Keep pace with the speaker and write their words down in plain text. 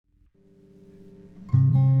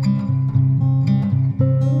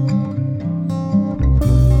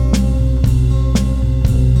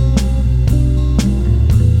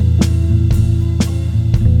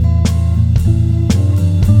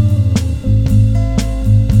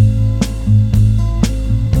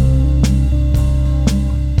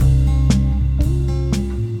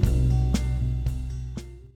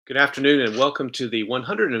Good afternoon and welcome to the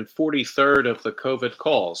 143rd of the COVID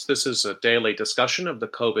calls. This is a daily discussion of the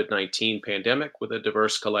COVID 19 pandemic with a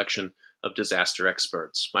diverse collection of disaster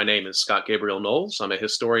experts. My name is Scott Gabriel Knowles. I'm a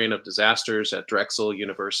historian of disasters at Drexel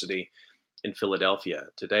University in Philadelphia.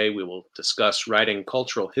 Today we will discuss writing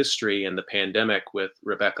cultural history in the pandemic with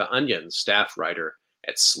Rebecca Onion, staff writer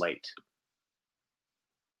at Slate.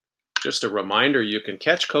 Just a reminder, you can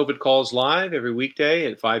catch COVID calls live every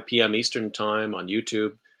weekday at 5 p.m. Eastern Time on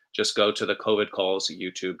YouTube. Just go to the COVID Calls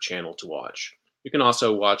YouTube channel to watch. You can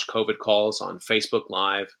also watch COVID Calls on Facebook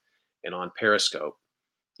Live and on Periscope.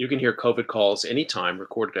 You can hear COVID Calls anytime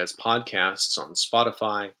recorded as podcasts on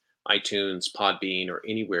Spotify, iTunes, Podbean, or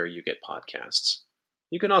anywhere you get podcasts.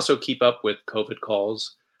 You can also keep up with COVID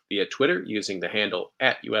Calls via Twitter using the handle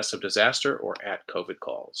 @US of Disaster or @COVID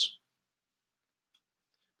Calls.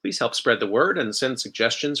 Please help spread the word and send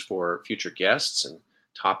suggestions for future guests and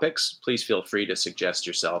topics. Please feel free to suggest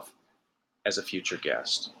yourself as a future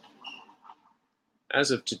guest.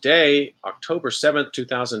 As of today, October 7th,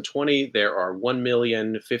 2020, there are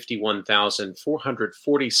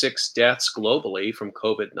 1,051,446 deaths globally from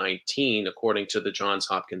COVID 19, according to the Johns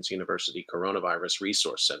Hopkins University Coronavirus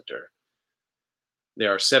Resource Center.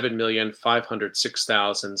 There are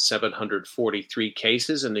 7,506,743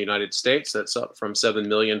 cases in the United States. That's up from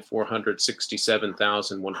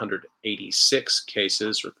 7,467,186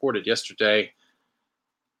 cases reported yesterday.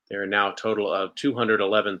 There are now a total of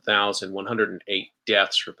 211,108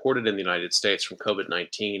 deaths reported in the United States from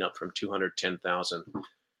COVID-19, up from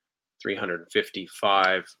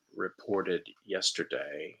 210,355 reported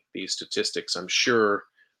yesterday. These statistics, I'm sure,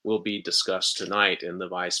 will be discussed tonight in the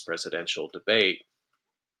vice presidential debate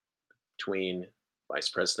between Vice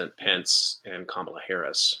President Pence and Kamala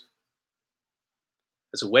Harris.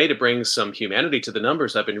 As a way to bring some humanity to the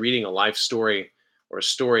numbers, I've been reading a life story or a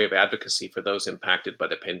story of advocacy for those impacted by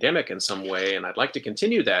the pandemic in some way, and I'd like to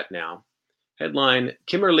continue that now. Headline: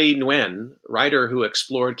 Kimberly Nguyen, writer who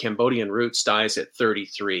explored Cambodian roots, dies at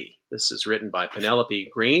 33. This is written by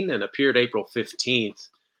Penelope Green and appeared April 15th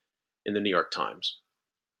in the New York Times.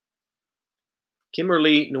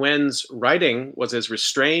 Kimberly Nguyen's writing was as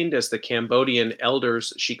restrained as the Cambodian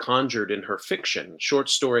elders she conjured in her fiction, short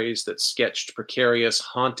stories that sketched precarious,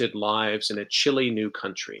 haunted lives in a chilly new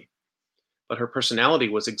country. But her personality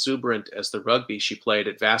was exuberant as the rugby she played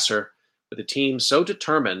at Vassar, with a team so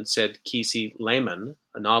determined, said Kesey Lehman,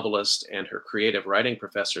 a novelist and her creative writing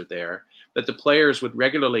professor there, that the players would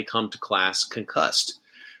regularly come to class concussed.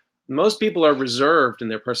 Most people are reserved in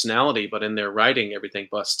their personality, but in their writing, everything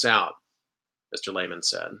busts out, Mr. Lehman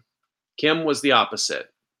said. Kim was the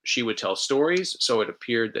opposite. She would tell stories, so it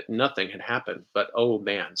appeared that nothing had happened, but oh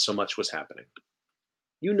man, so much was happening.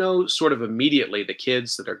 You know sort of immediately the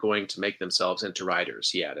kids that are going to make themselves into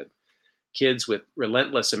writers, he added. Kids with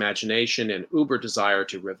relentless imagination and uber desire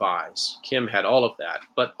to revise. Kim had all of that,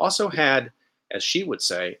 but also had, as she would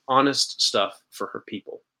say, honest stuff for her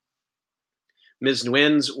people. Ms.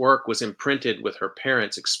 Nguyen's work was imprinted with her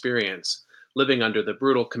parents' experience living under the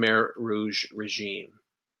brutal Khmer Rouge regime.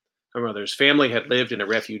 Her mother's family had lived in a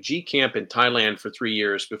refugee camp in Thailand for 3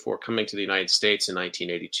 years before coming to the United States in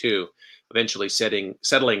 1982, eventually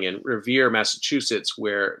settling in Revere, Massachusetts,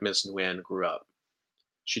 where Ms. Nguyen grew up.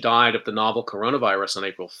 She died of the novel coronavirus on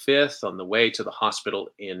April 5th on the way to the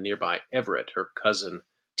hospital in nearby Everett, her cousin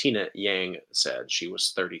Tina Yang said. She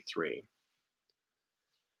was 33.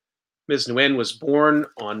 Ms. Nguyen was born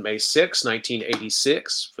on May 6,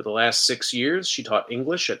 1986. For the last 6 years, she taught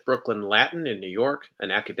English at Brooklyn Latin in New York,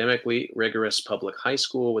 an academically rigorous public high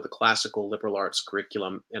school with a classical liberal arts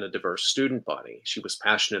curriculum and a diverse student body. She was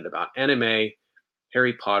passionate about anime,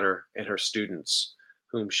 Harry Potter, and her students,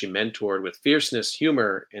 whom she mentored with fierceness,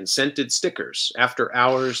 humor, and scented stickers. After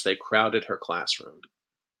hours, they crowded her classroom.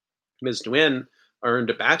 Ms. Nguyen earned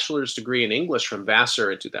a bachelor's degree in English from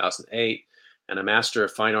Vassar in 2008 and a Master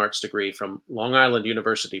of Fine Arts degree from Long Island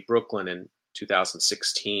University, Brooklyn in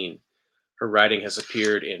 2016. Her writing has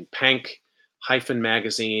appeared in Pank, Hyphen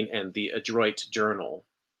Magazine, and the Adroit Journal.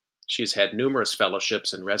 She's had numerous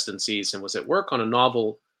fellowships and residencies and was at work on a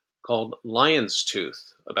novel called Lion's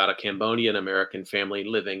Tooth about a Cambodian American family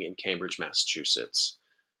living in Cambridge, Massachusetts.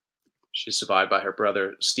 She's survived by her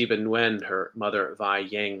brother Stephen Nguyen, her mother Vi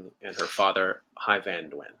Yang, and her father Hai Van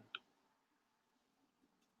Nguyen.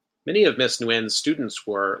 Many of Miss Nguyen's students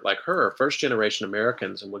were, like her, first-generation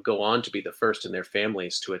Americans and would go on to be the first in their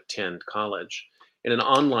families to attend college. In an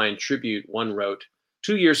online tribute, one wrote,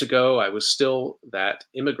 2 years ago, I was still that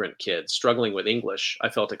immigrant kid struggling with English. I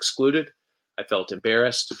felt excluded. I felt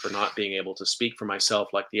embarrassed for not being able to speak for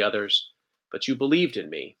myself like the others. But you believed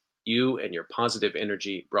in me. You and your positive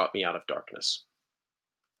energy brought me out of darkness.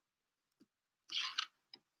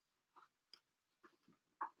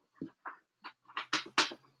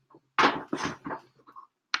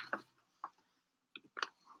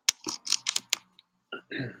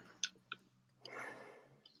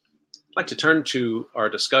 like to turn to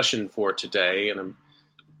our discussion for today, and I'm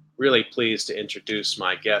really pleased to introduce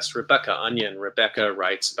my guest, Rebecca Onion. Rebecca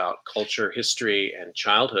writes about culture, history, and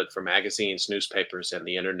childhood for magazines, newspapers, and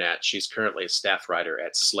the internet. She's currently a staff writer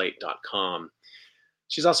at slate.com.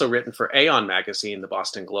 She's also written for Aeon Magazine, the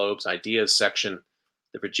Boston Globe's Ideas section,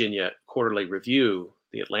 the Virginia Quarterly Review,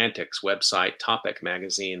 the Atlantic's website, Topic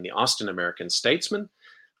Magazine, the Austin American Statesman,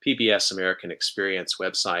 PBS American Experience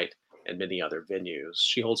website, and many other venues.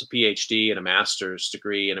 She holds a PhD and a master's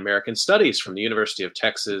degree in American Studies from the University of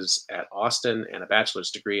Texas at Austin and a bachelor's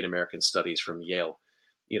degree in American Studies from Yale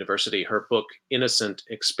University. Her book, Innocent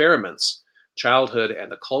Experiments, Childhood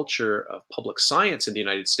and the Culture of Public Science in the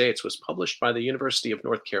United States, was published by the University of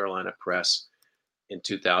North Carolina Press in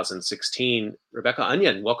 2016. Rebecca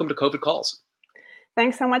Onion, welcome to COVID Calls.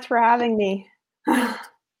 Thanks so much for having me.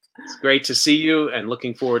 It's great to see you and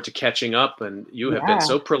looking forward to catching up. And you have been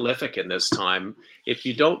so prolific in this time. If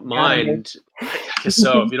you don't mind, if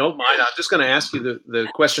you don't mind, I'm just going to ask you the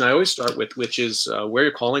question I always start with, which is where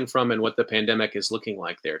you're calling from and what the pandemic is looking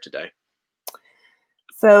like there today.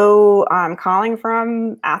 So I'm calling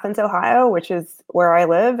from Athens, Ohio, which is where I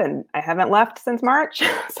live, and I haven't left since March.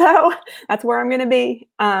 So that's where I'm going to be.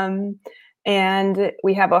 And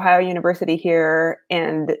we have Ohio University here,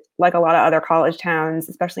 and like a lot of other college towns,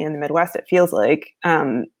 especially in the Midwest, it feels like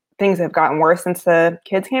things have gotten worse since the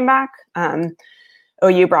kids came back.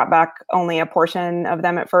 OU brought back only a portion of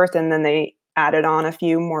them at first, and then they added on a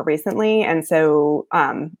few more recently. And so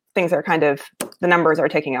things are the numbers are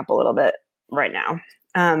ticking up a little bit right now.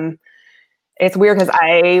 It's weird because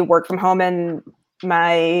I work from home, and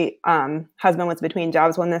my husband was between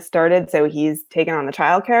jobs when this started, so he's taken on the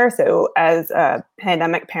childcare. So as a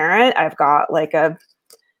pandemic parent, I've got like a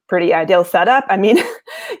pretty ideal setup. I mean,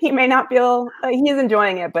 he may not feel he's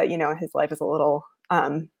enjoying it, but his life is a little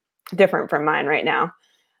different from mine right now.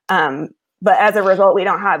 But as a result, we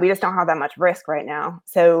just don't have that much risk right now.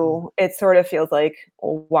 So it sort of feels like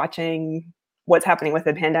watching what's happening with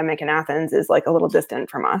the pandemic in Athens is like a little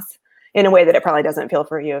distant from us in a way that it probably doesn't feel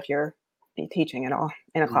for you if you're teaching at all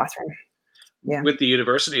in a classroom. Yeah. With the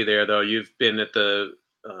university there, though, you've been at the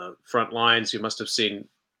front lines. You must have seen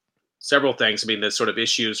several things. I mean, the sort of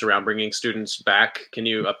issues around bringing students back. Can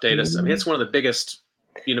you update us? I mean, it's one of the biggest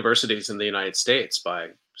universities in the United States by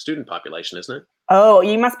student population, isn't it? Oh,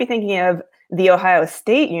 you must be thinking of the Ohio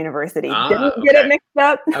State University. Didn't get it mixed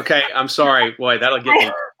up. Okay, I'm sorry. Boy, that'll get me.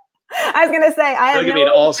 I was going to say, that'll get me in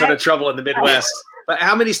all sort of trouble in the Midwest. But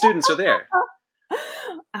how many students are there?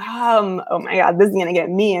 Oh my God, this is going to get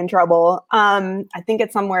me in trouble. I think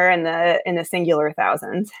it's somewhere in the singular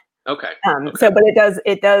thousands. Okay. So, but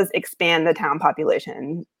it does expand the town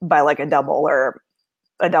population by like a double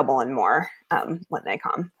and more when they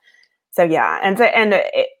come. So yeah, and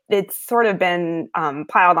it's sort of been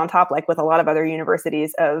piled on top, like with a lot of other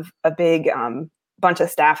universities, of a big bunch of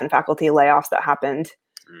staff and faculty layoffs that happened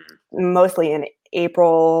mostly in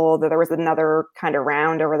April. There was another kind of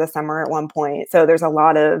round over the summer at one point. So there's a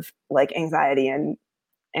lot of like anxiety and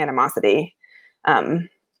animosity kind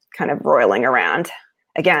of roiling around.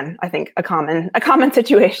 Again, I think a common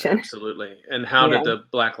situation. Absolutely. And how did the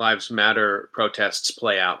Black Lives Matter protests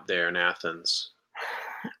play out there in Athens?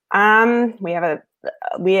 We had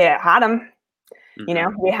them.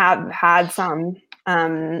 We have had some.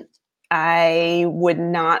 I would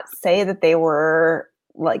not say that they were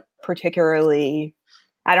like particularly,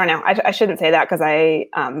 I don't know. I shouldn't say that because I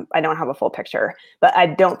don't have a full picture, but I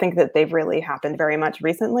don't think that they've really happened very much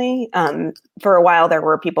recently. For a while, there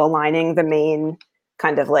were people lining the main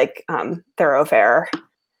kind of like thoroughfare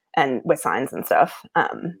and with signs and stuff,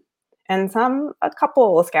 and a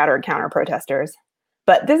couple scattered counter protesters.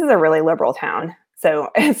 But this is a really liberal town, so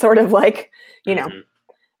it's sort of like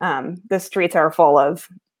the streets are full of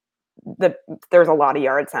there's a lot of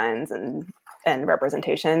yard signs and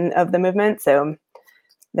representation of the movement. So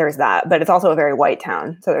there's that, but it's also a very white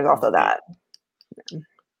town. So there's also that.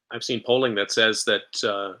 I've seen polling that says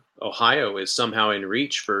that Ohio is somehow in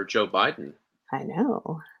reach for Joe Biden. I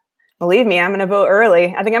know. Believe me, I'm going to vote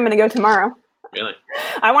early. I think I'm going to go tomorrow. Really?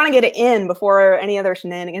 I want to get it in before any other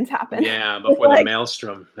shenanigans happen. Yeah, before the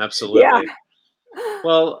maelstrom. Absolutely. Yeah.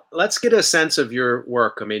 Well, let's get a sense of your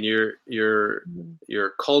work. I mean,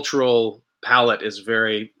 your cultural palette is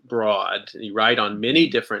very broad. You write on many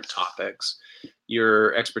different topics.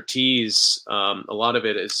 Your expertise, a lot of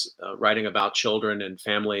it is writing about children and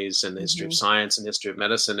families and the history of science and history of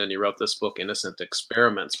medicine. And you wrote this book, Innocent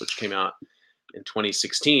Experiments, which came out in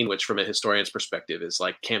 2016, which from a historian's perspective is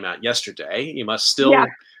like came out yesterday. You must still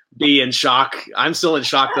be in shock. I'm still in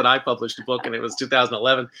shock that I published a book and it was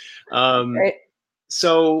 2011. Right.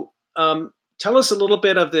 So Tell us a little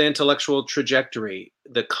bit of the intellectual trajectory,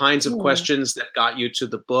 the kinds of Hmm. questions that got you to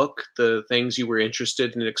the book, the things you were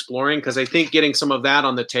interested in exploring, because I think getting some of that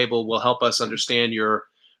on the table will help us understand your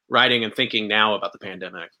writing and thinking now about the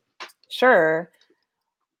pandemic. Sure.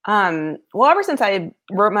 Well, ever since I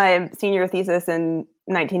wrote my senior thesis in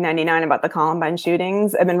 1999 about the Columbine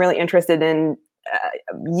shootings, I've been really interested in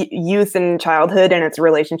youth and childhood and its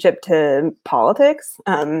relationship to politics,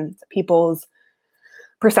 people's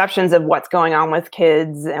perceptions of what's going on with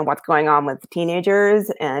kids and what's going on with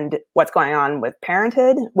teenagers and what's going on with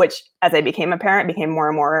parenthood, which as I became a parent became more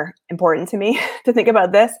and more important to me to think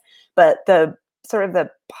about this. But the sort of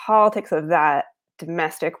the politics of that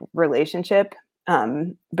domestic relationship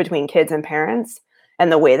between kids and parents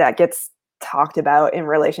and the way that gets talked about in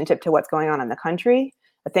relationship to what's going on in the country,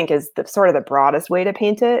 I think is the sort of the broadest way to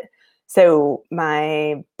paint it. So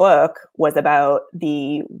my book was about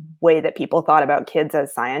the way that people thought about kids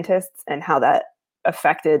as scientists and how that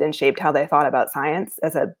affected and shaped how they thought about science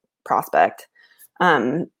as a prospect.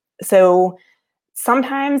 Um, so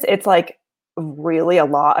sometimes it's like really a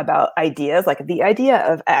lot about ideas, like the idea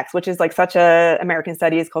of X, which is like such a American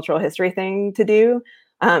studies, cultural history thing to do.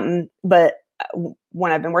 But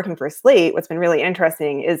when I've been working for Slate, what's been really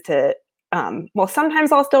interesting is to well,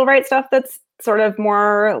 sometimes I'll still write stuff that's sort of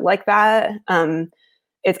more like that.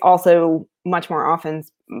 It's also much more often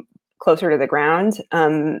closer to the ground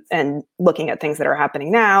and looking at things that are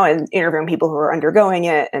happening now and interviewing people who are undergoing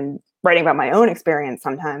it and writing about my own experience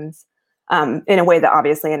sometimes in a way that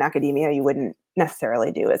obviously in academia you wouldn't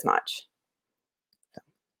necessarily do as much.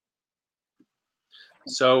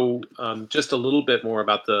 So, just a little bit more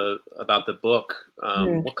about the book.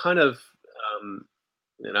 Mm. What kind of um,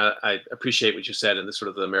 and I appreciate what you said in the sort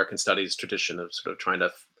of the American studies tradition of sort of trying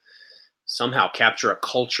to somehow capture a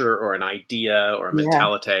culture or an idea or a Yeah.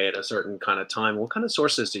 mentality at a certain kind of time. What kind of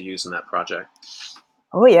sources do you use in that project?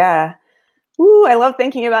 Oh, yeah. Ooh, I love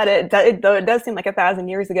thinking about it. Though it does seem like 1,000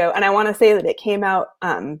 years ago. And I want to say that it came out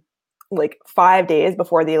like 5 days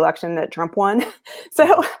before the election that Trump won.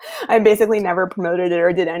 So I basically never promoted it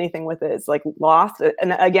or did anything with it. It's like lost.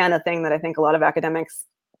 And again, a thing that I think a lot of academics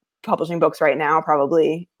publishing books right now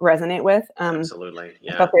probably resonate with, Absolutely,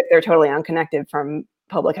 yeah. especially if they're totally unconnected from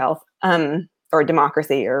public health or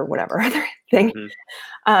democracy or whatever other thing. Hmm.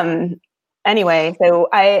 Um, anyway, so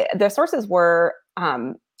the sources were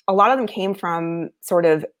a lot of them came from sort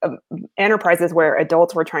of enterprises where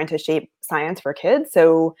adults were trying to shape science for kids.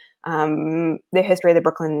 So the history of the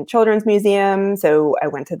Brooklyn Children's Museum. So I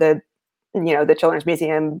went to the Children's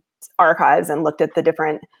Museum archives and looked at the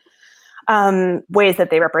different ways that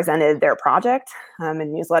they represented their project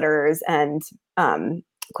in newsletters and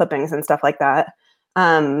clippings and stuff like that.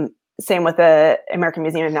 Same with the American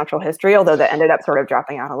Museum of Natural History, although that ended up sort of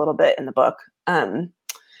dropping out a little bit in the book. And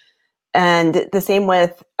the same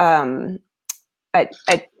with, I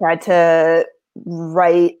tried to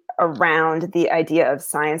write around the idea of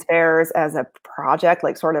science fairs as a project,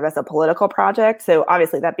 like sort of as a political project. So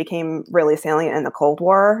obviously that became really salient in the Cold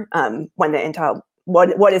War when the Intel,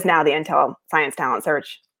 what is now the Intel Science Talent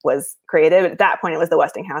Search was created. At that point, it was the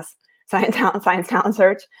Westinghouse Science Talent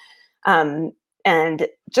Search. And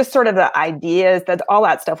just sort of the ideas that all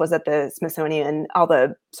that stuff was at the Smithsonian, all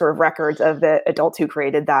the sort of records of the adults who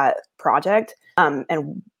created that project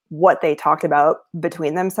and what they talked about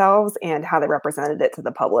between themselves and how they represented it to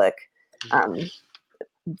the public. I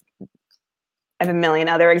have a million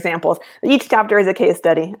other examples. Each chapter is a case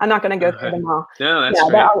study. I'm not going to go through them all. No, that's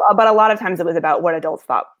great. But a lot of times it was about what adults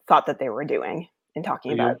thought that they were doing and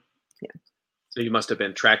talking about. So you must have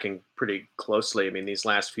been tracking pretty closely. I mean, these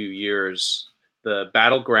last few years, the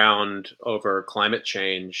battleground over climate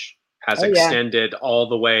change has extended all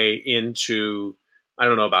the way into, I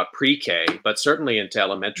don't know about pre-K, but certainly into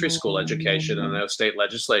elementary school education. And I know state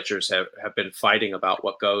legislatures have been fighting about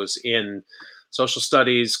what goes in social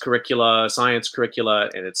studies curricula, science curricula,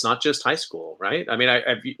 and it's not just high school, right? I mean,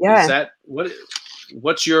 is that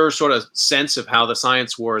what's your sort of sense of how the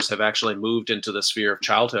science wars have actually moved into the sphere of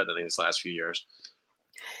childhood in these last few years?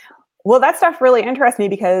 Well, that stuff really interests me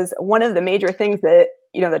because one of the major things that,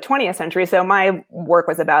 the 20th century, so my work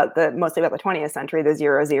was mostly about the 20th century, the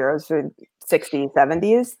 00s through 60s,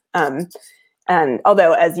 70s. And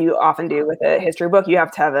although, as you often do with a history book, you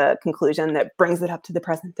have to have a conclusion that brings it up to the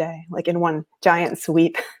present day, like in one giant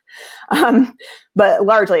sweep. But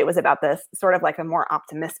largely it was about this sort of like a more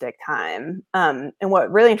optimistic time. And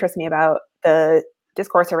what really interests me about the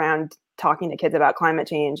discourse around talking to kids about climate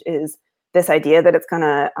change is this idea that it's going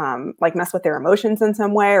to like mess with their emotions in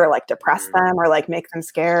some way or like depress them or like make them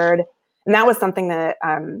scared. And that was something that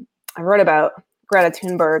I wrote about Greta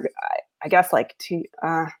Thunberg, I guess like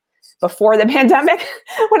before the pandemic,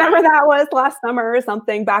 whenever that was, last summer or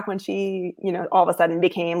something, back when she, all of a sudden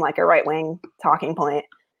became like a right-wing talking point.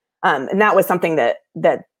 And that was something that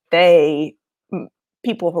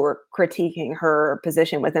people who were critiquing her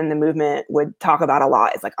position within the movement would talk about a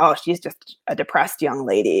lot. It's like, oh, she's just a depressed young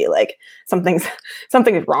lady. Like something's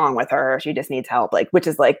wrong with her. She just needs help. Like, which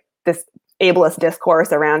is like this ableist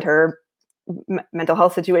discourse around her mental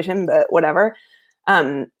health situation, but whatever.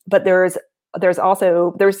 But there's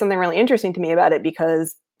something really interesting to me about it,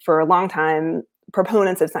 because for a long time,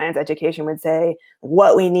 proponents of science education would say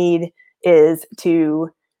what we need is to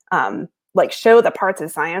like show the parts of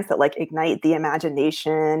science that like ignite the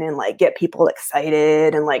imagination and like get people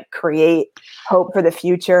excited and like create hope for the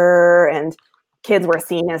future. And kids were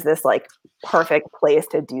seen as this like perfect place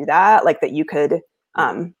to do that. Like that you could,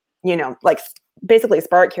 like basically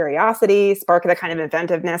spark curiosity, spark the kind of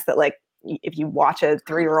inventiveness that like, if you watch a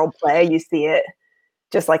 3-year-old play, you see it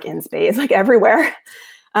just like in space, like everywhere.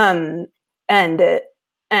 And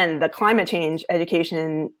the climate change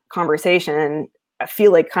education conversation, I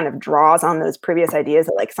feel like kind of draws on those previous ideas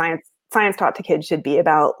that like science taught to kids should be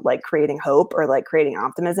about like creating hope or like creating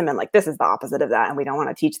optimism. And like, this is the opposite of that. And we don't want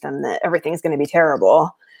to teach them that everything's going to be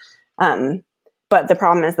terrible. But the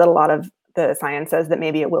problem is that a lot of the science says that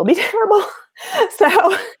maybe it will be terrible.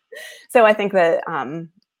 So I think that,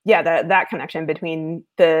 that connection between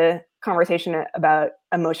the conversation about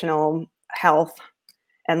emotional health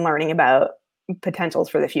and learning about potentials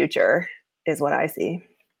for the future is what I see.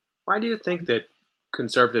 Why do you think that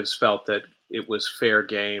conservatives felt that it was fair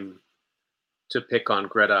game to pick on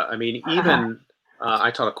Greta? I mean, even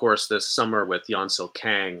I taught a course this summer with Yansil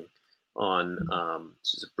Kang on,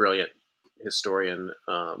 she's a brilliant historian,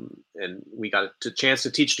 and we got a chance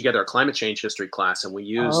to teach together a climate change history class, and we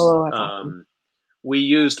used awesome. We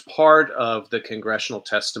used part of the congressional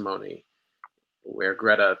testimony where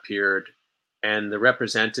Greta appeared, and the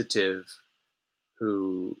representative,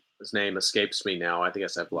 who his name escapes me now, I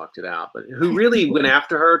guess I blocked it out, but who really went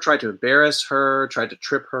after her, tried to embarrass her, tried to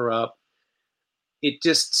trip her up. It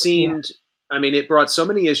just seemed, I mean, it brought so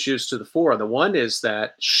many issues to the fore. The one is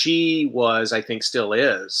that she was, I think still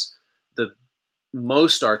is, the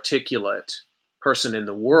most articulate person in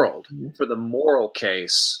the world for the moral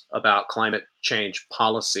case about climate change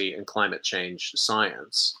policy and climate change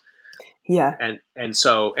science. Yeah. And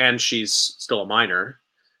she's still a minor.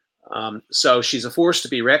 So she's a force to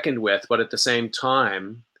be reckoned with, but at the same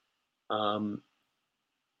time,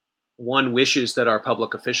 one wishes that our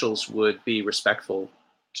public officials would be respectful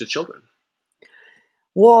to children.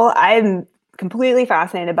 Well, I'm completely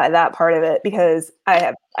fascinated by that part of it, because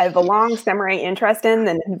I have a long simmering interest in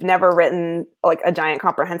and have never written like a giant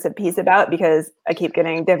comprehensive piece about, because I keep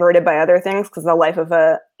getting diverted by other things, because the life of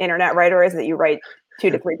a internet writer is that you write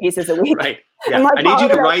 2 to 3 pieces a week. Right. Yeah. Like, I need you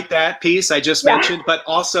to write that piece I just mentioned, but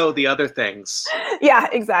also the other things. Yeah,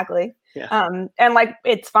 exactly. Yeah. And like,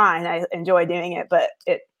 it's fine. I enjoy doing it, but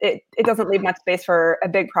it doesn't leave much space for a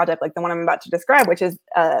big project like the one I'm about to describe, which is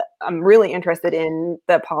I'm really interested in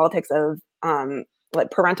the politics of like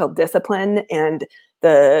parental discipline and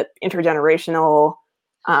the intergenerational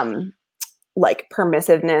like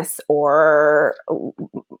permissiveness or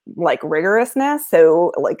like rigorousness.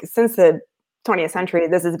 So like since the 20th century,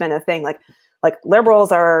 this has been a thing. Like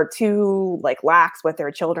liberals are too like lax with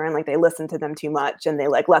their children. Like they listen to them too much and they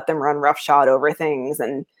like let them run roughshod over things.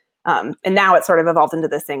 And now it's sort of evolved into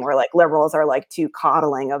this thing where like liberals are like too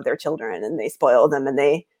coddling of their children and they spoil them and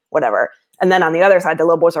they whatever. And then on the other side, the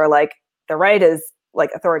liberals are like, the right is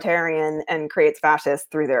like authoritarian and creates fascists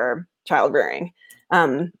through their child rearing.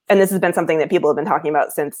 And this has been something that people have been talking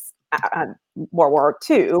about since World War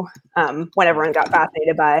II, when everyone got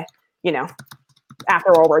fascinated by,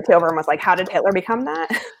 after World War II, everyone was like, how did Hitler become that?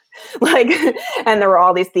 Like, and there were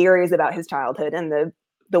all these theories about his childhood and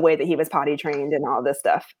the way that he was potty trained and all this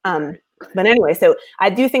stuff. But anyway, so I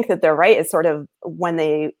do think that the right is sort of, when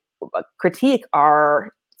they critique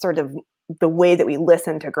our sort of the way that we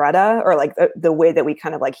listen to Greta, or like the way that we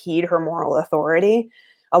kind of like heed her moral authority,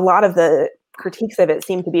 a lot of the critiques of it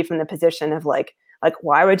seem to be from the position of like,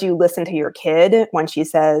 why would you listen to your kid when she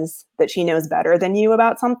says that she knows better than you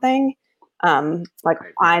about something? Like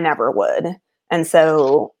I never would. And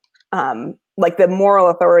so, like the moral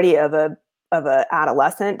authority of a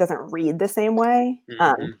adolescent doesn't read the same way.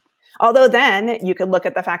 Although then you could look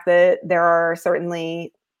at the fact that there are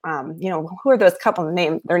certainly, who are those couple of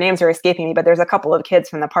names? Their names are escaping me, but there's a couple of kids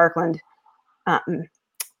from the Parkland.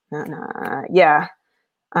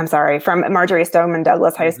 I'm sorry, from Marjorie Stoneman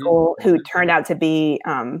Douglas High School, who turned out to be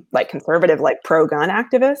like conservative, like pro-gun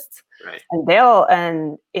activists. Right.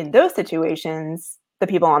 And in those situations, the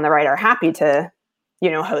people on the right are happy to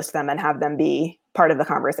host them and have them be part of the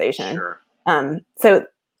conversation. Sure. So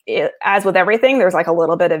as with everything, there's like a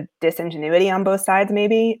little bit of disingenuity on both sides,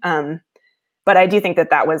 maybe. But I do think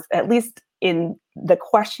that was, at least in the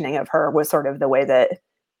questioning of her, was sort of the way that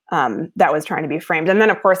that was trying to be framed. And then,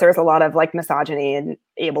 of course, there's a lot of like misogyny and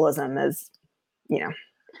ableism as, right.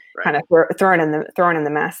 kind of thrown in the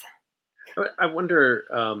mess. I wonder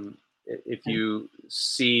if you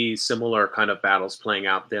see similar kind of battles playing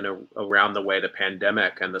out then around the way the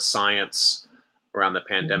pandemic and the science around the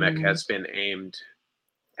pandemic has been aimed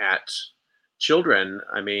at children.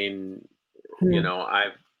 I mean,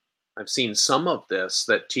 I've seen some of this,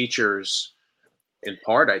 that teachers, in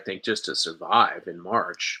part, I think, just to survive in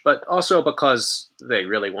March, but also because they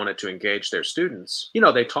really wanted to engage their students.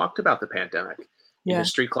 They talked about the pandemic in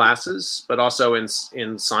history classes, but also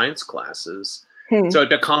in science classes. So it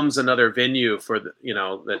becomes another venue for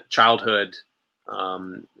the childhood,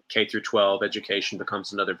 K through 12 education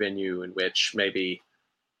becomes another venue in which maybe,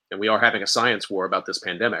 and we are having a science war about this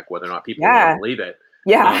pandemic, whether or not people want to believe it.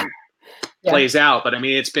 Plays out. But I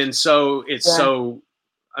mean,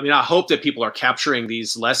 I hope that people are capturing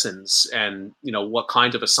these lessons and, what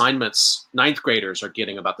kinds of assignments ninth graders are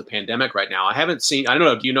getting about the pandemic right now. I don't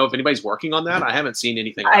know. Do you know if anybody's working on that? I haven't seen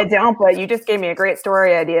anything. I don't, but you just gave me a great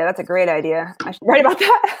story idea. That's a great idea. I should write about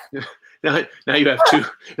that. now you have two.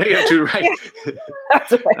 Now you have two, right?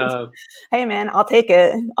 That's right. Hey man, I'll take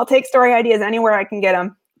it. I'll take story ideas anywhere I can get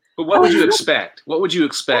them. But what would you expect? What would you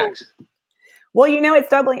expect? Well, it's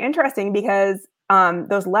doubly interesting because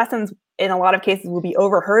those lessons in a lot of cases will be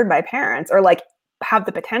overheard by parents, or like have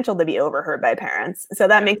the potential to be overheard by parents. So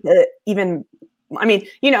that makes it even,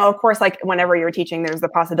 of course, like whenever you're teaching, there's the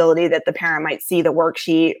possibility that the parent might see the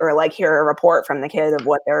worksheet or like hear a report from the kid of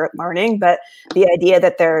what they're learning. But the idea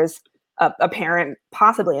that there's a parent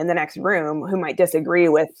possibly in the next room who might disagree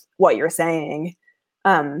with what you're saying.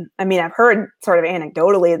 I've heard sort of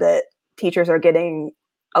anecdotally that teachers are getting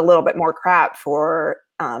a little bit more crap for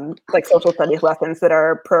like social studies lessons that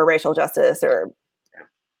are pro-racial justice or,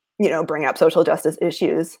 bring up social justice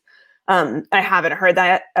issues. I haven't heard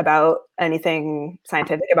that about anything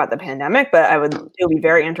scientific about the pandemic, but it would be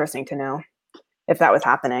very interesting to know if that was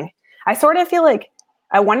happening. I sort of feel like,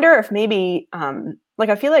 I wonder if maybe,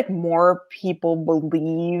 I feel like more people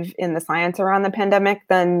believe in the science around the pandemic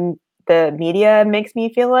than the media makes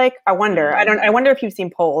me feel like. I wonder if you've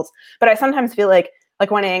seen polls, but I sometimes feel like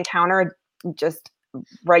when I encounter just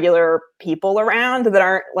regular people around that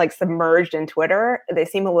aren't like submerged in Twitter, they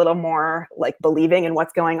seem a little more like believing in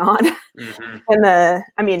what's going on. And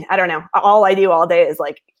I don't know. All I do all day is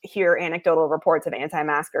like hear anecdotal reports of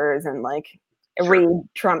anti-maskers and like read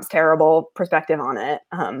Trump's terrible perspective on it.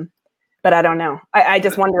 But I don't know. I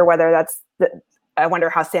just wonder whether I wonder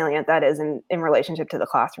how salient that is in relationship to the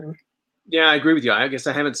classroom. Yeah, I agree with you. I guess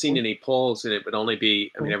I haven't seen any polls, and it would only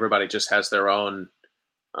be, everybody just has their own,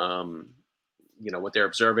 what they're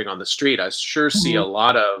observing on the street. I sure see a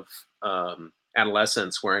lot of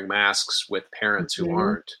adolescents wearing masks with parents who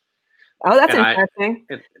aren't. Oh, that's interesting.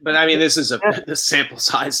 But this is the sample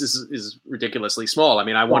size is ridiculously small.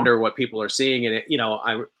 I wonder what people are seeing in it.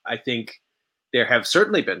 I think there have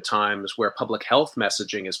certainly been times where public health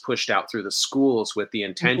messaging is pushed out through the schools with the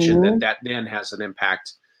intention that then has an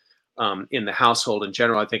impact in the household in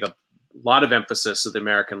general. I think a lot of emphasis of the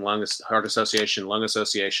American Heart Association, Lung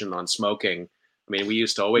Association on smoking. We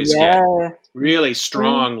used to always get really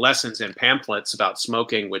strong lessons in pamphlets about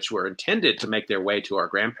smoking, which were intended to make their way to our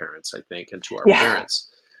grandparents, I think, and to our parents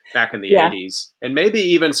back in the 80s. And maybe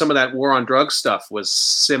even some of that war on drugs stuff was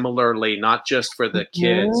similarly not just for the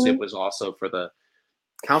kids, it was also for the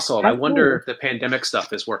household. I wonder if the pandemic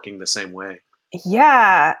stuff is working the same way.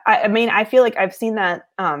 Yeah. I feel like I've seen that.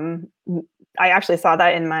 I actually saw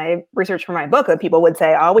that in my research for my book, that people would say,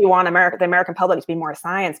 we want the American public to be more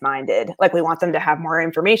science minded. Like we want them to have more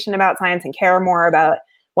information about science and care more about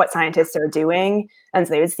what scientists are doing. And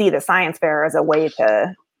so they would see the science fair as a way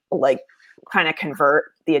to like kind of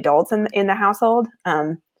convert the adults in the household.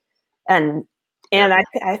 And I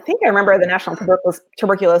think I remember the National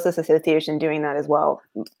Tuberculosis Association doing that as well,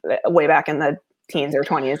 way back in the teens or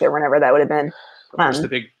 20s or whenever that would have been. Of course, the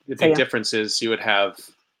big difference is you would have,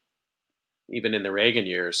 even in the Reagan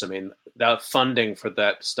years, the funding for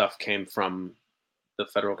that stuff came from the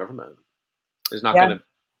federal government. There's not going to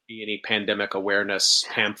be any pandemic awareness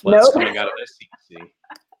pamphlets coming out of the CDC.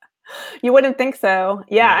 You wouldn't think so.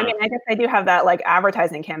 Yeah, I guess I do have that like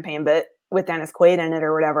advertising campaign, but with Dennis Quaid in it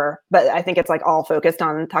or whatever. But I think it's like all focused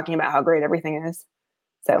on talking about how great everything is.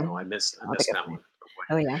 So I missed that one.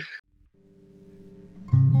 Oh yeah.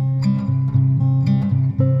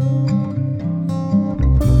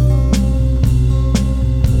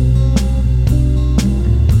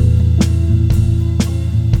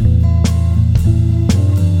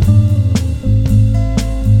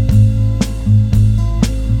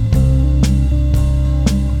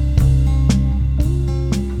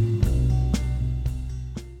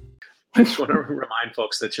 I just want to remind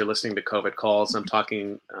folks that you're listening to COVID Calls. I'm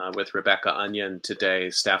talking with Rebecca Onion today,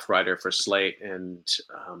 staff writer for Slate. And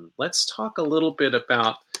let's talk a little bit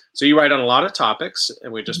about, so you write on a lot of topics,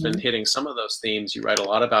 and we've just been hitting some of those themes. You write a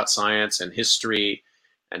lot about science and history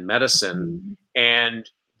and medicine. And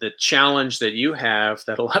the challenge that you have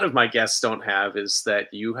that a lot of my guests don't have is that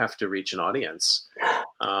you have to reach an audience.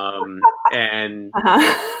 And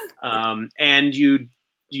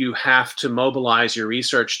you have to mobilize your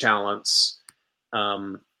research talents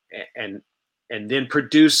and then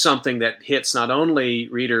produce something that hits not only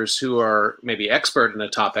readers who are maybe expert in a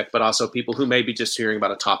topic, but also people who may be just hearing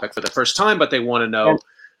about a topic for the first time, but they want to know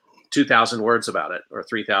 2,000 words about it or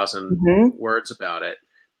 3,000 words about it.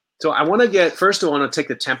 So I want to first I want to take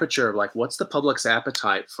the temperature of like, what's the public's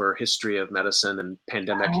appetite for history of medicine and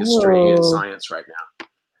pandemic history in science right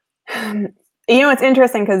now? It's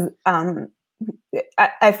interesting because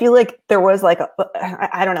I feel like there was like,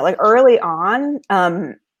 I don't know, like early on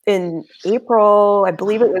in April, I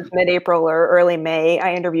believe it was mid-April or early May,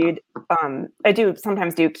 I interviewed, I do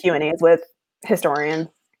sometimes do Q&As with historians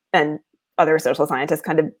and other social scientists,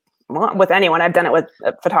 kind of with anyone. I've done it with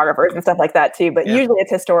photographers and stuff like that too, but usually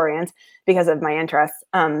it's historians because of my interests.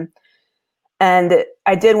 And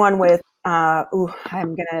I did one with, I've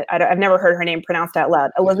never heard her name pronounced out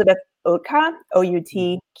loud, Elizabeth Outka,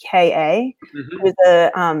 Outka, who's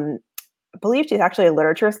I believe she's actually a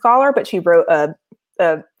literature scholar, but she wrote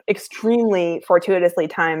a extremely fortuitously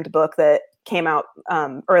timed book that came out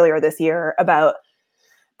earlier this year about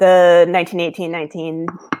the 1918-19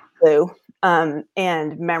 flu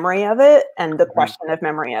and memory of it and the question of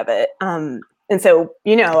memory of it. And so,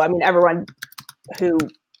 everyone who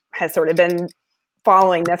has sort of been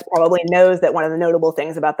following this probably knows that one of the notable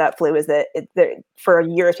things about that flu is that for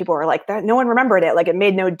years people were like that. No one remembered it. Like it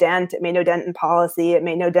made no dent. It made no dent in policy. It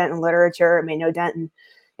made no dent in literature. It made no dent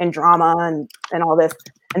in drama and all this.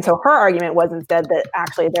 And so her argument was instead that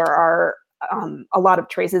actually there are a lot of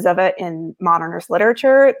traces of it in modernist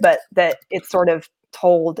literature, but that it's sort of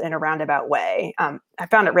told in a roundabout way. I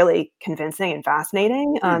found it really convincing and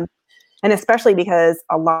fascinating. And especially because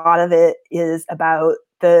a lot of it is about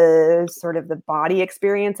the sort of the body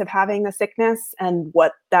experience of having the sickness and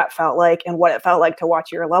what that felt like and what it felt like to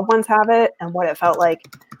watch your loved ones have it and what it felt like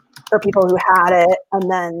for people who had it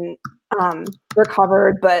and then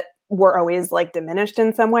recovered, but were always like diminished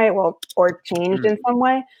in some way, or changed in some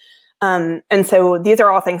way. And so these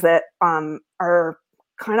are all things that are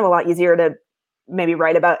kind of a lot easier to maybe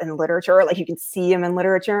write about in literature. Like you can see them in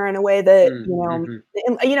literature in a way that,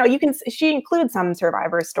 she includes some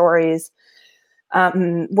survivor stories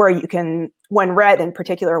where you can, when read in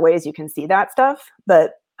particular ways, you can see that stuff.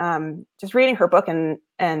 But just reading her book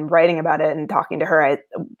and writing about it and talking to her, it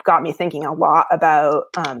got me thinking a lot about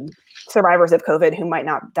survivors of COVID who might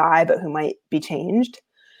not die, but who might be changed.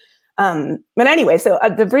 But anyway, so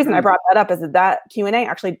the reason I brought that up is that Q&A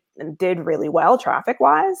actually did really well traffic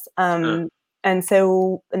wise. And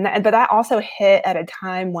so, but that also hit at a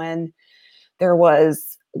time when there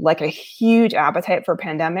was like a huge appetite for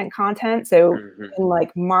pandemic content. So in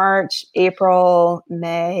like March, April,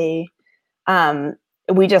 May,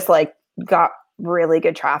 we just like got really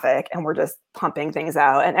good traffic and we're just pumping things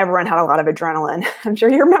out and everyone had a lot of adrenaline. I'm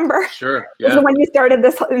sure you remember. Sure. Yeah. When you started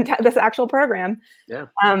this actual program. Yeah.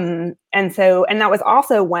 And that was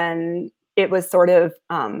also when it was sort of,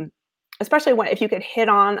 especially if you could hit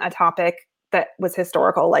on a topic that was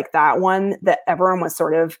historical, like that one, that everyone was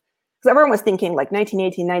sort of, because everyone was thinking like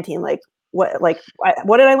 1918-19, like what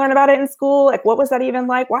did I learn about it in school? Like, what was that even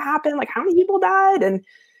like? What happened? Like, how many people died? And,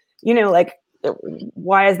 like,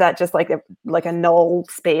 why is that just like a null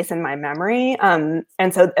space in my memory? And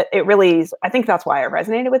so it really, I think that's why it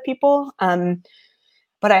resonated with people.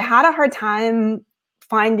 But I had a hard time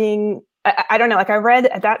finding, I don't know, like I read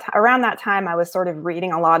around that time, I was sort of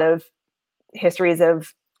reading a lot of histories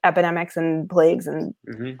of epidemics and plagues and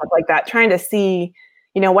stuff like that, trying to see,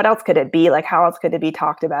 what else could it be? Like, how else could it be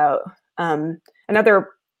talked about? Another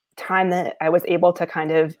time that I was able to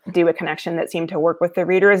kind of do a connection that seemed to work with the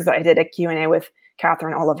readers is I did a Q&A with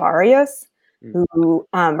Catherine Olivarius, who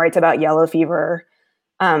writes about yellow fever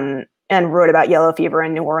and wrote about yellow fever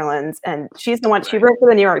in New Orleans. And she's the one, she wrote for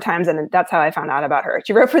the New York Times, and that's how I found out about her.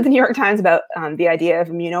 She wrote for the New York Times about the idea of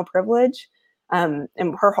immunoprivilege. And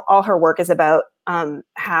all her work is about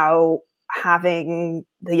how having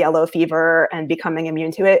the yellow fever and becoming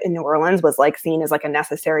immune to it in New Orleans was like seen as like a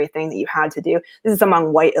necessary thing that you had to do. This is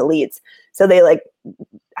among white elites. So they like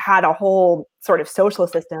had a whole sort of social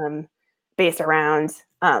system based around,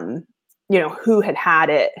 who had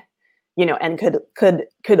it and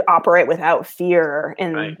could operate without fear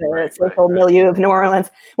in the social right. milieu of New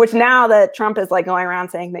Orleans, which now that Trump is like going around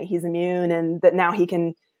saying that he's immune and that now he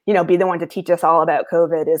can, be the one to teach us all about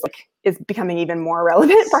COVID is becoming even more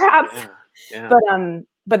relevant perhaps. Yeah.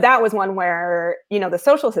 But that was one where, the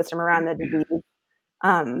social system around the disease,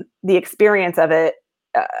 the experience of it,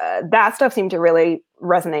 that stuff seemed to really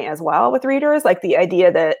resonate as well with readers. Like the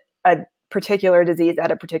idea that a particular disease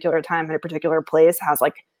at a particular time in a particular place has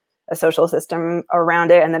like a social system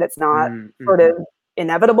around it, and that it's not sort of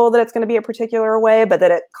inevitable that it's going to be a particular way, but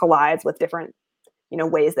that it collides with different,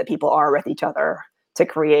 ways that people are with each other to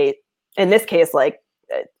create, in this case, like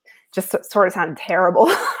just sort of sounded terrible.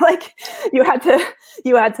 Like you had to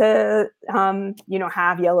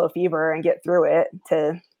have yellow fever and get through it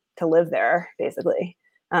to live there, basically.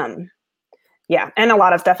 Yeah. And a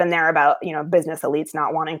lot of stuff in there about, business elites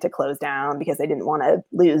not wanting to close down because they didn't want to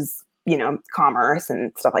lose, commerce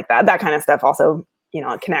and stuff like that. That kind of stuff also,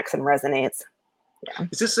 it connects and resonates. Yeah.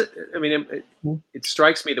 Is this, it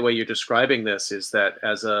strikes me the way you're describing this is that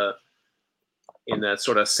in that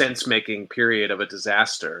sort of sense-making period of a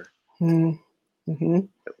disaster,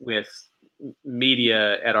 with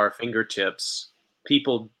media at our fingertips,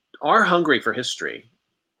 people are hungry for history.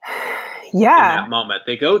 Yeah. In that moment,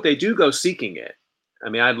 they do go seeking it. I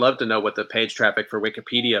mean, I'd love to know what the page traffic for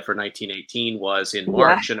Wikipedia for 1918 was in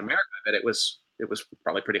March in America, but it was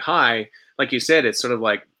probably pretty high. Like you said, it's sort of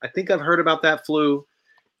like, I think I've heard about that flu,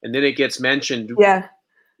 and then it gets mentioned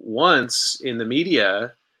once in the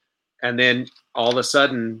media, and then all of a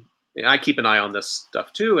sudden, I keep an eye on this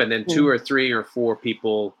stuff too, and then 2 or 3 or 4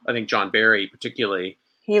 people, I think John Barry particularly,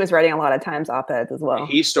 he was writing a lot of Times op-eds as well.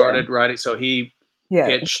 He started writing, so he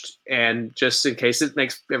pitched, and just in case it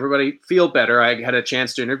makes everybody feel better, I had a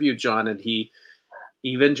chance to interview John, and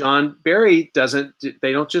even John Barry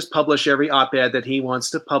they don't just publish every op-ed that he wants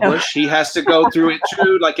to publish. He has to go through it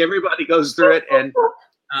too, like everybody goes through it. And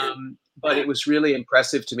but it was really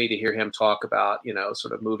impressive to me to hear him talk about,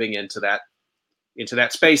 sort of moving into that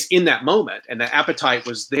space in that moment, and the appetite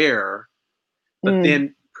was there, but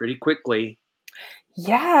then pretty quickly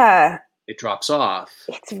it drops off.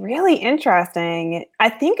 It's really interesting. I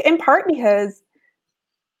think in part because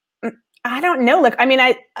I don't know. Like, I mean,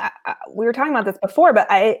 we were talking about this before, but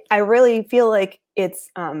I really feel like it's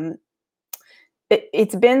been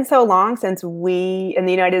so long since we in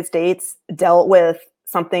the United States dealt with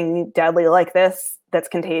something deadly like this that's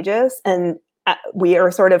contagious, and we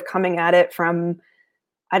are sort of coming at it from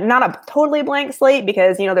not a totally blank slate,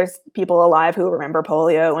 because there's people alive who remember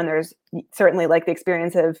polio, and there's certainly like the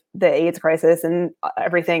experience of the AIDS crisis and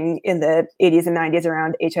everything in the 80s and 90s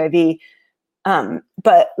around HIV.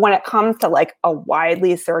 But when it comes to like a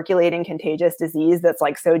widely circulating contagious disease that's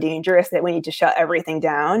like so dangerous that we need to shut everything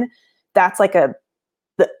down, that's like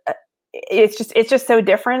it's just so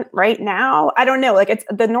different right now. I don't know. Like, it's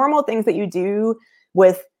the normal things that you do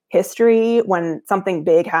with history when something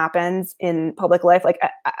big happens in public life. Like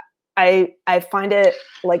I find it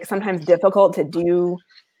like sometimes difficult to do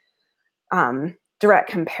direct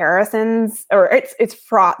comparisons, or it's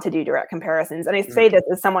fraught to do direct comparisons. And I say this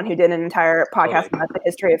as someone who did an entire podcast about the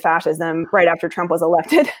history of fascism right after Trump was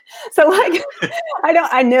elected. So like,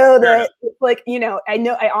 I know that like,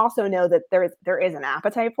 I also know that there is an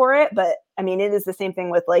appetite for it, but I mean, it is the same thing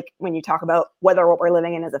with like, when you talk about whether what we're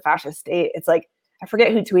living in is a fascist state, it's like, I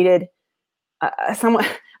forget who tweeted, someone,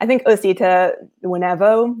 I think Osita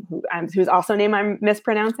Winevo, whose also name I'm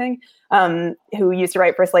mispronouncing, who used to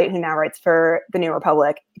write for Slate, who now writes for The New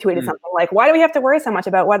Republic, tweeted something like, "Why do we have to worry so much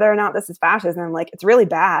about whether or not this is fascism? Like, it's really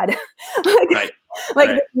bad."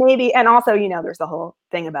 Maybe, and also, there's the whole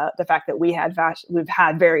thing about the fact that we've had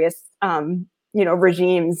various,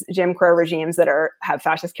 regimes, Jim Crow regimes that have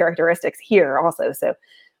fascist characteristics here also. So,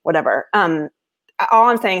 whatever. All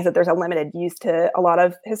I'm saying is that there's a limited use to a lot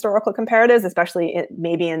of historical comparatives, especially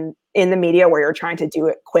maybe in the media, where you're trying to do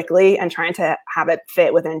it quickly and trying to have it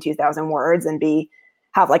fit within 2,000 words and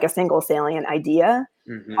have like a single salient idea.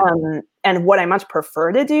 And what I much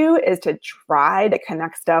prefer to do is to try to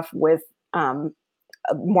connect stuff with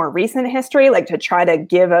more recent history, like to try to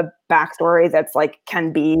give a backstory that's like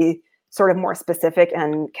can be sort of more specific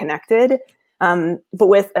and connected. But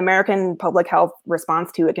with American public health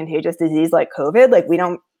response to a contagious disease like COVID, like we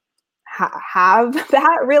don't have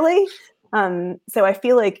that really. So I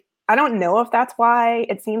feel like, I don't know if that's why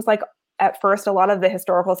it seems like at first a lot of the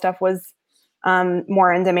historical stuff was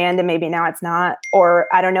more in demand and maybe now it's not, or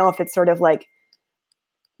I don't know if it's sort of like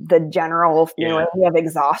the general feeling of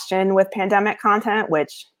exhaustion with pandemic content,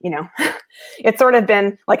 which, it's sort of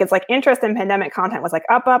been like, it's like interest in pandemic content was like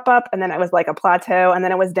up, and then it was like a plateau, and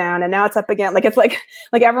then it was down, and now it's up again. Like, it's like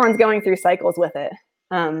everyone's going through cycles with it.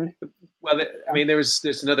 Well, I mean, there's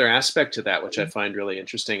another aspect to that which I find really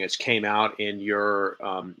interesting. It came out in your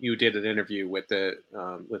you did an interview with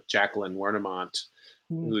with Jacqueline Wernemont,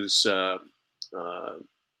 who's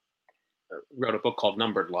wrote a book called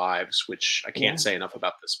Numbered Lives, which I can't say enough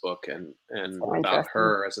about this book and So about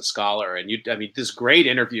her as a scholar. And I mean, this great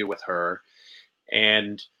interview with her.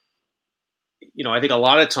 And, I think a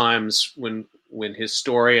lot of times when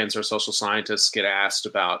historians or social scientists get asked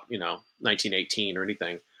about, 1918 or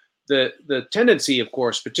anything, the tendency, of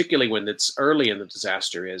course, particularly when it's early in the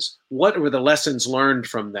disaster, is what were the lessons learned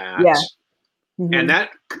from that? Yeah. Mm-hmm.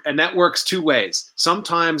 And that works two ways.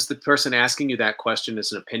 Sometimes the person asking you that question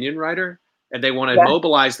is an opinion writer, and they want to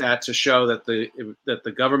mobilize that to show that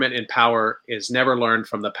the government in power is never learned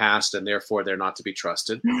from the past, and therefore they're not to be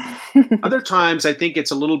trusted. Other times, I think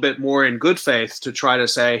it's a little bit more in good faith to try to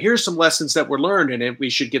say, here's some lessons that were learned, and we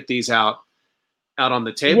should get these out on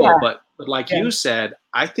the table. Yeah. But like you said,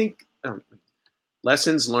 I think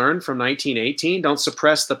lessons learned from 1918 don't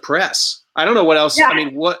suppress the press. I don't know what else. Yeah. I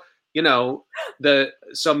mean, what.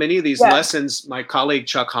 So many of these lessons, my colleague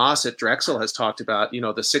Chuck Haas at Drexel has talked about, the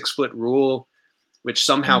 6-foot rule, which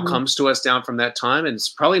somehow comes to us down from that time. And it's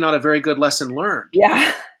probably not a very good lesson learned.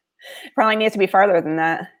 Yeah. Probably needs to be farther than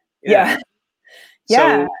that. Yeah.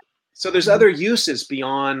 So there's other uses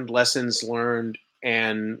beyond lessons learned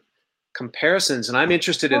and comparisons. And I'm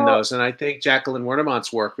interested in those. And I think Jacqueline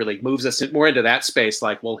Wernemont's work really moves us more into that space.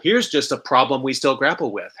 Like, well, here's just a problem we still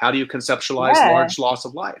grapple with. How do you conceptualize large loss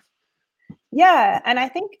of life? Yeah, and I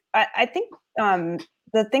think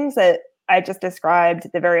the things that I just described,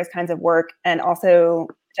 the various kinds of work, and also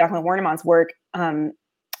Jacqueline Wernemont's work,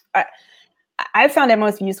 I found it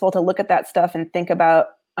most useful to look at that stuff and think about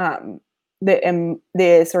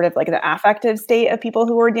the sort of like the affective state of people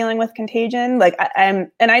who were dealing with contagion. Like,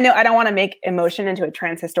 and I know I don't want to make emotion into a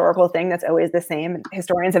transhistorical thing that's always the same.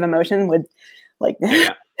 Historians of emotion would like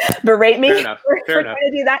berate me for trying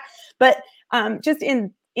to do that, but just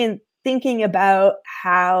in thinking about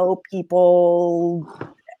how people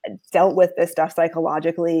dealt with this stuff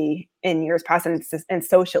psychologically in years past and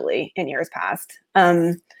socially in years past.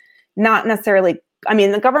 Not necessarily, I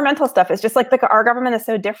mean, the governmental stuff is just like our government is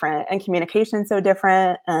so different, and communication is so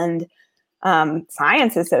different, and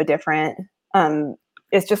science is so different.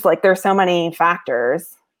 It's just like there's so many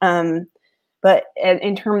factors. But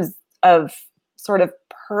in terms of sort of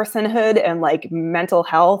personhood and like mental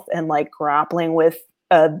health and like grappling with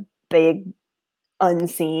a big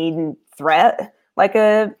unseen threat like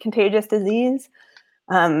a contagious disease,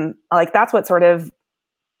 like that's what sort of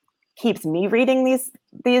keeps me reading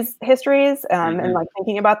these histories and like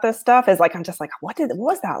thinking about this stuff is like I'm just like what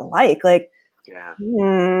was that like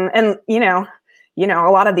and a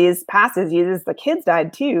lot of these passages the kids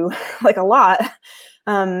died too like a lot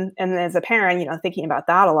and as a parent thinking about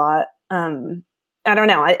that a lot. I don't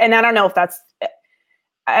know, and I don't know if that's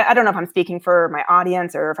I don't know if I'm speaking for my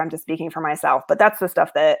audience or if I'm just speaking for myself, but that's the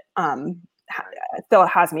stuff that still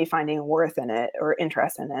has me finding worth in it or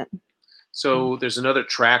interest in it. So there's another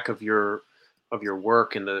track of your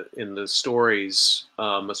work in the stories,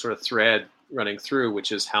 a sort of thread running through,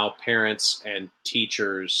 which is how parents and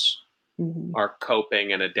teachers are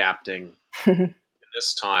coping and adapting in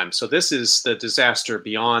this time. So this is the disaster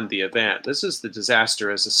beyond the event. This is the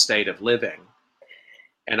disaster as a state of living.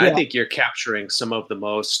 And I think you're capturing some of the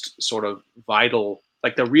most sort of vital,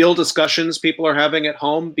 like the real discussions people are having at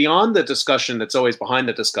home, beyond the discussion that's always behind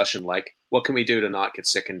the discussion, like what can we do to not get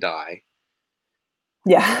sick and die?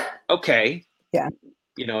 Yeah. Okay. Yeah.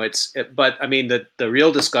 But I mean, the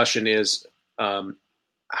real discussion is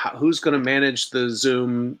who's going to manage the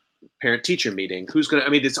Zoom parent-teacher meeting?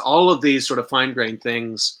 It's all of these sort of fine-grained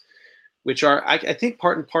things, which are, I think,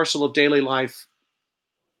 part and parcel of daily life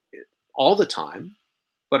all the time,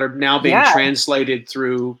 but are now being translated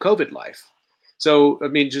through COVID life. So, I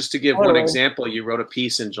mean, just to give one example, you wrote a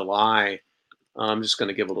piece in July. I'm just going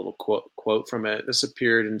to give a little quote from it. This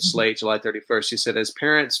appeared in Slate, July 31st. You said, as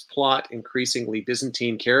parents plot increasingly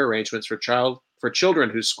Byzantine care arrangements for children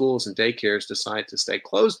whose schools and daycares decide to stay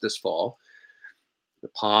closed this fall, the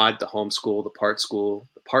pod, the homeschool, the part school,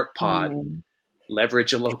 the part pod,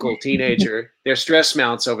 leverage a local teenager, their stress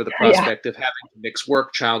mounts over the prospect of having to mix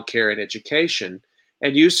work, childcare, and education.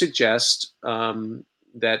 And you suggest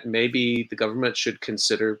that maybe the government should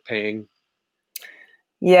consider paying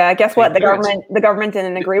Yeah, guess what? Paying parents. The government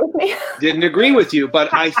didn't agree with me. Didn't agree with you,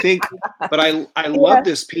 but I think, but I love Yeah.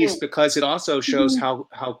 this piece because it also shows how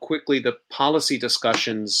quickly the policy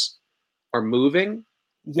discussions are moving.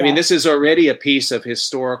 I mean, Yes. this is already a piece of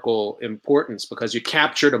historical importance because you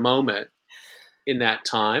captured a moment in that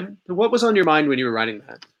time. What was on your mind when you were writing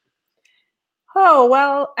that? Oh,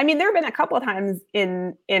 well, I mean, there have been a couple of times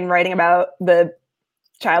in writing about the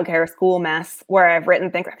childcare school mess where I've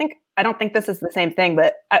written things. I don't think this is the same thing,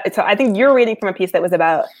 but so I think you're reading from a piece that was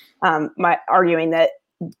about my arguing that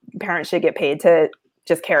parents should get paid to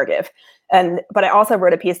just caregive. But I also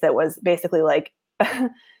wrote a piece that was basically like,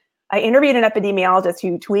 I interviewed an epidemiologist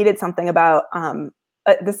who tweeted something about,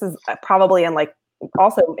 this is probably in like,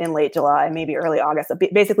 also in late July, maybe early August,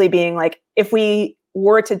 basically being like, if we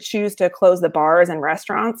were to choose to close the bars and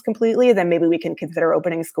restaurants completely, then maybe we can consider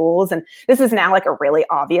opening schools. And this is now like a really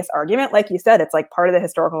obvious argument. Like you said, it's like part of the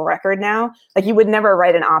historical record now. Like you would never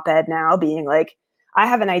write an op-ed now being like, I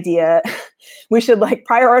have an idea. We should like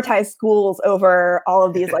prioritize schools over all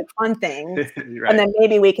of these like fun things. Right. And then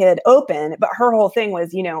maybe we could open. But her whole thing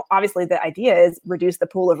was, obviously the idea is reduce the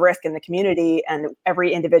pool of risk in the community, and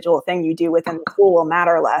every individual thing you do within the school will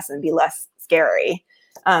matter less and be less scary.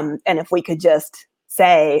 And if we could just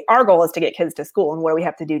say our goal is to get kids to school, and what do we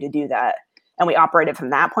have to do that? And we operated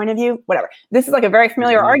from that point of view, whatever. This is like a very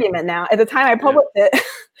familiar argument now. At the time I published it,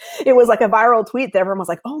 it was like a viral tweet that everyone was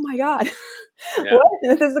like, oh my God, what?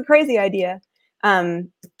 This is a crazy idea.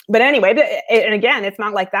 But anyway, and again, it's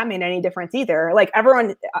not like that made any difference either. Like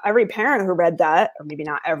every parent who read that, or maybe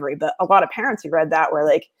not every, but a lot of parents who read that were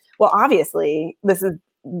like, well, obviously this is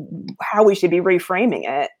how we should be reframing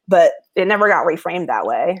it. But it never got reframed that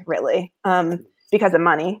way, really, because of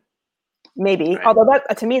money. Maybe, right. Although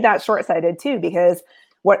that to me that's short-sighted too, because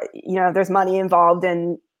there's money involved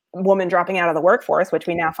in women dropping out of the workforce, which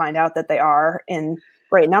we now find out that they are in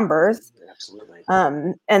great numbers. Absolutely.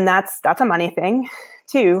 And that's a money thing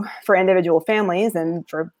too for individual families and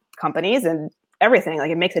for companies and everything.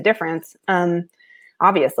 Like it makes a difference,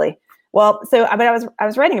 obviously. Well, so but I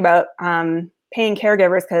was writing about paying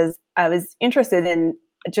caregivers because I was interested in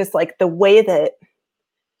just like the way that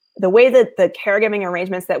the caregiving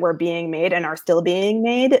arrangements that were being made and are still being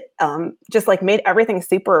made, just like made everything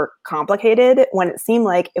super complicated, when it seemed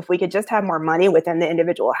like if we could just have more money within the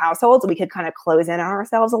individual households, we could kind of close in on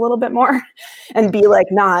ourselves a little bit more and be like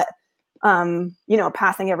not,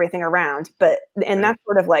 passing everything around. And that's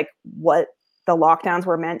sort of like what the lockdowns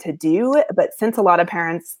were meant to do. But since a lot of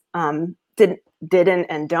parents didn't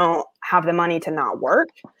and don't have the money to not work,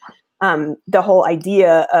 the whole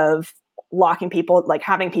idea of locking people, like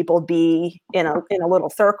having people be in a little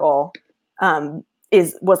circle,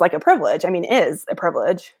 was like a privilege. I mean, is a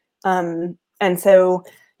privilege. And so,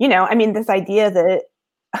 this idea that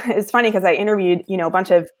it's funny because I interviewed, a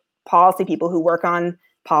bunch of policy people who work on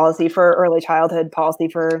policy for early childhood, policy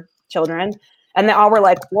for children. And they all were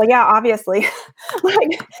like, well, yeah, obviously,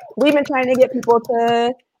 like we've been trying to get people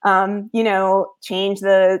to, change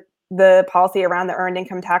the policy around the earned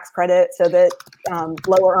income tax credit so that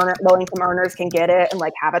low income earners can get it, and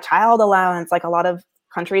like have a child allowance like a lot of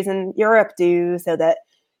countries in Europe do, so that,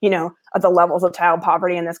 the levels of child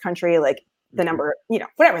poverty in this country, like the number,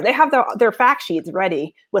 whatever, they have their fact sheets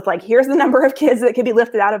ready with like, here's the number of kids that could be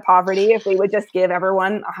lifted out of poverty if we would just give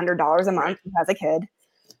everyone $100 a month who has a kid.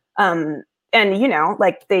 And,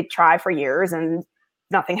 like they try for years and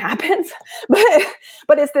nothing happens,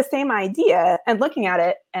 but it's the same idea. And looking at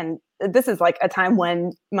it, and this is like a time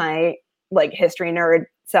when my like history nerd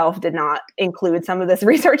self did not include some of this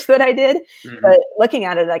research that I did, but looking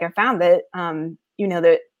at it, like I found that,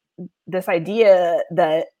 that this idea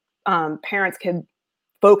that parents could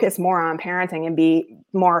focus more on parenting and be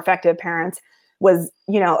more effective parents was,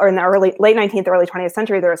 or in the late 19th, early 20th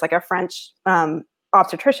century, there was like a French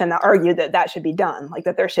obstetrician that argued that should be done, like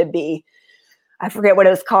that there should be, I forget what it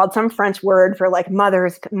was called, some French word for like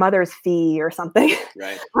mother's fee or something,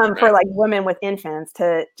 right. For like women with infants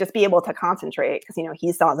to just be able to concentrate. Because,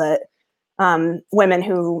 he saw that women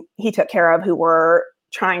who he took care of who were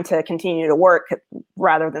trying to continue to work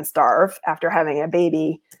rather than starve after having a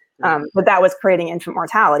baby, but that was creating infant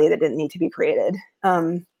mortality that didn't need to be created.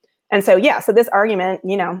 And so, so this argument,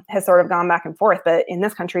 has sort of gone back and forth. But in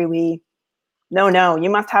this country, no, you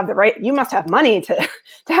must have you must have money to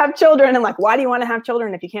have children. And like, why do you want to have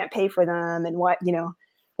children if you can't pay for them? And what,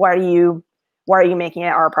 why are you making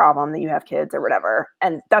it our problem that you have kids or whatever?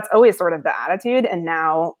 And that's always sort of the attitude. And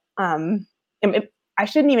now, I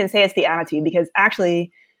shouldn't even say it's the attitude, because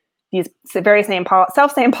actually these very same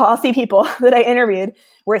self-same policy people that I interviewed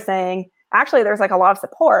were saying, actually, there's like a lot of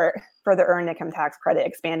support for the earned income tax credit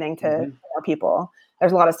expanding to more people.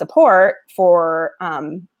 there's a lot of support for,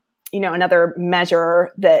 another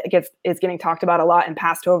measure that is getting talked about a lot and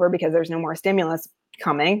passed over because there's no more stimulus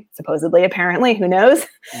coming, supposedly, apparently, who knows,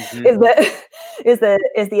 is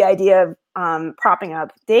the idea of propping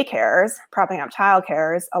up daycares, propping up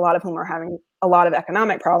childcares, a lot of whom are having a lot of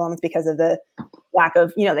economic problems because of the lack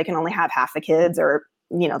of, they can only have half the kids, or,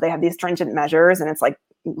 they have these stringent measures, and it's like,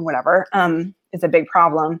 whatever, it's a big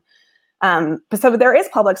problem. So there is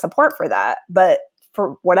public support for that, but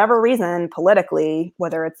for whatever reason, politically,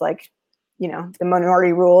 whether it's like, the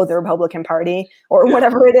minority rule, the Republican Party, or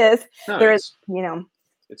whatever it is, there is,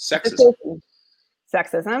 it's sexism.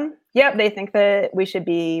 Sexism. Yep, they think that we should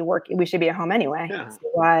be at home anyway. Yeah. So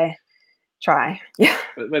why try? Yeah.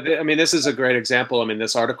 But I mean, this is a great example. I mean,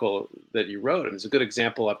 this article that you wrote, and it's a good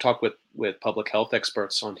example. I've talked with public health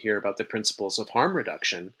experts on here about the principles of harm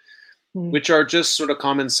reduction, which are just sort of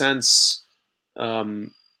common sense.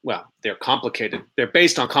 Well, they're complicated. They're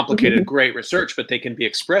based on complicated, great research, but they can be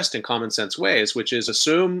expressed in common sense ways, which is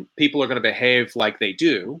assume people are going to behave like they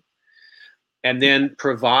do, and then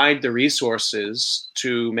provide the resources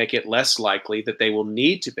to make it less likely that they will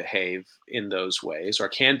need to behave in those ways or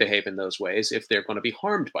can behave in those ways if they're going to be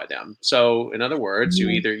harmed by them. So in other words, you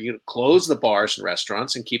either close the bars and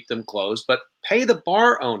restaurants and keep them closed, but pay the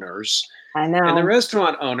bar owners and the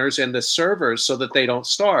restaurant owners and the servers so that they don't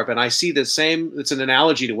starve. And I see the same, it's an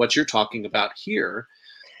analogy to what you're talking about here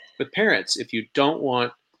with parents. If you don't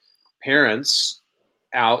want parents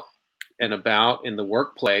out and about in the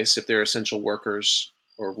workplace, if they're essential workers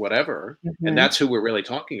or whatever, and that's who we're really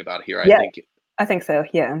talking about here, I think so,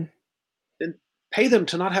 yeah. Then pay them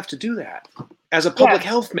to not have to do that as a public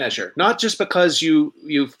health measure, not just because you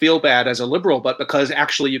feel bad as a liberal, but because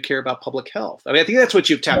actually you care about public health. I mean, I think that's what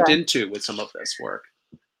you've tapped into with some of this work.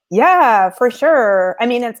 Yeah, for sure. I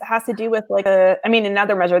mean, it has to do with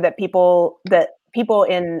another measure that people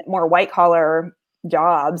in more white collar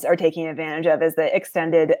jobs are taking advantage of is the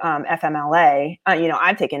extended FMLA.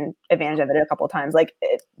 I've taken advantage of it a couple of times,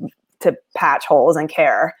 to patch holes and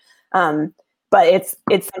care. But it's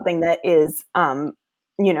something that is,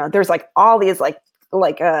 there's like all these like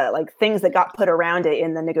things that got put around it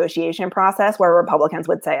in the negotiation process where Republicans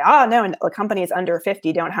would say, oh no, companies under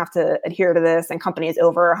 50 don't have to adhere to this, and companies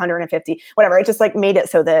over 150, whatever. It just like made it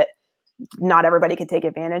so that not everybody could take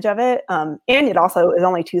advantage of it. And it also is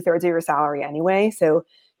only 2/3 of your salary anyway. So,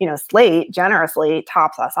 Slate generously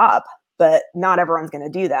tops us up, but not everyone's going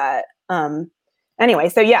to do that. Anyway,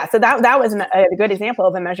 so that was a good example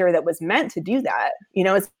of a measure that was meant to do that.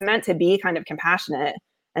 It's meant to be kind of compassionate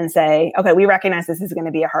and say, okay, we recognize this is going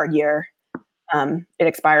to be a hard year. It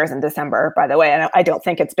expires in December, by the way. I don't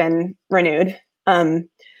think it's been renewed. And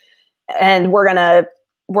we're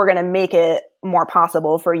gonna make it more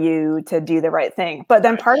possible for you to do the right thing. But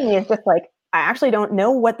then part of me is just like, I actually don't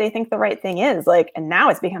know what they think the right thing is. And now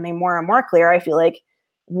it's becoming more and more clear. I feel like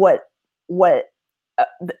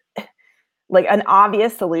like an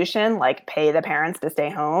obvious solution, like pay the parents to stay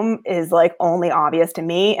home, is like only obvious to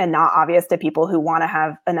me and not obvious to people who want to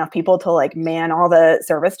have enough people to like man all the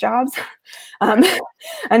service jobs.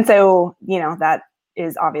 And so, that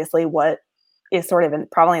is obviously what is sort of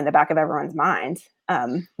probably in the back of everyone's mind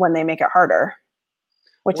when they make it harder,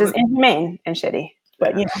 which is inhumane and shitty,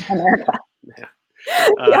 but America.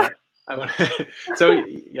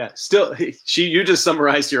 You just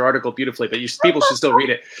summarized your article beautifully, but people should still read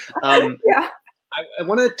it. I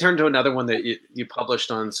want to turn to another one that you published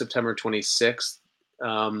on September 26th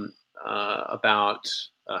about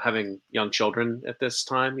having young children at this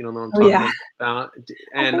time. You know what I'm talking about?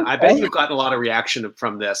 And I bet you've gotten a lot of reaction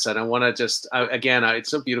from this. And I want to just, it's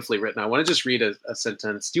so beautifully written. I want to just read a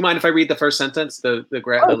sentence. Do you mind if I read the first sentence? The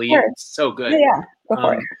lead? Sure. It's so good. Yeah, go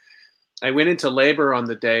for it. I went into labor on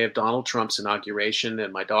the day of Donald Trump's inauguration,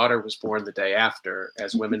 and my daughter was born the day after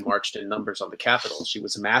as women marched in numbers on the Capitol. She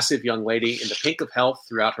was a massive young lady in the pink of health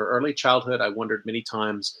throughout her early childhood. I wondered many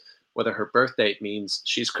times whether her birth date means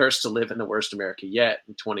she's cursed to live in the worst America yet.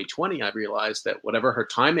 In 2020, I realized that whatever her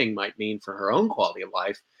timing might mean for her own quality of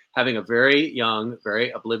life, having a very young,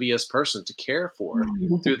 very oblivious person to care for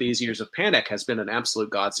through these years of panic has been an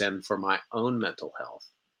absolute godsend for my own mental health.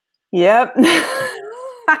 Yep.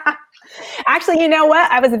 Actually, you know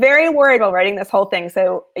what? I was very worried while writing this whole thing.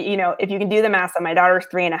 So, if you can do the math, so my daughter's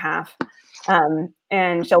 3.5,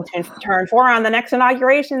 and she'll turn 4 on the next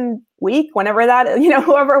inauguration week, whenever that is,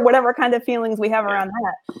 whatever kind of feelings we have around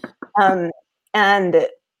that. And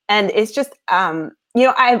it's just,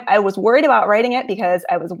 I was worried about writing it because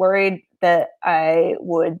I was worried that I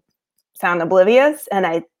would sound oblivious. And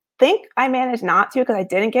I think I managed not to, because I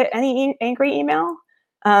didn't get any angry email.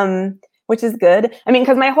 Which is good. I mean,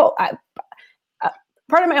 because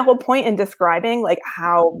part of my whole point in describing like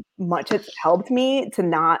how much it's helped me to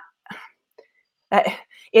not,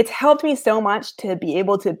 it's helped me so much to be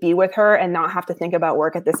able to be with her and not have to think about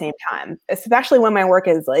work at the same time, especially when my work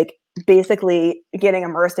is like basically getting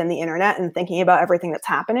immersed in the internet and thinking about everything that's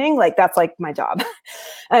happening. Like that's like my job.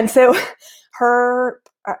 And so her,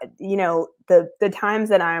 you know, the times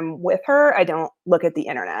that I'm with her, I don't look at the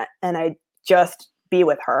internet and I just be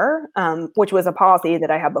with her, which was a policy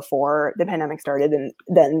that I had before the pandemic started. And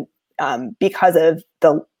then because of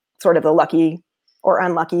the sort of the lucky or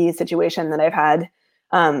unlucky situation that I've had,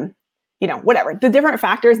 you know, whatever, the different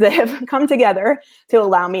factors that have come together to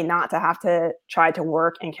allow me not to have to try to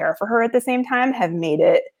work and care for her at the same time have made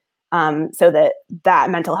it so that that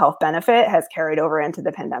mental health benefit has carried over into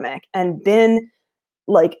the pandemic. And then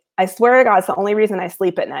like, I swear to God, it's the only reason I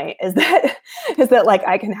sleep at night is that like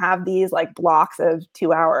I can have these like blocks of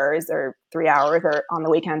 2 hours or 3 hours or on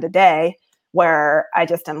the weekend a day where I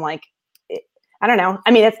just am like, I don't know.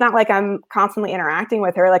 I mean, it's not like I'm constantly interacting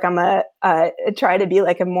with her. Like I'm try to be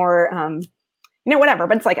like a more, you know, whatever,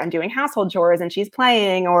 but it's like I'm doing household chores and she's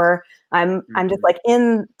playing, or I'm just like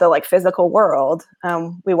in the like physical world.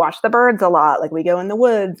 We watch the birds a lot. Like we go in the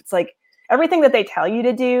woods. It's like everything that they tell you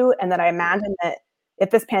to do. And that I imagine that if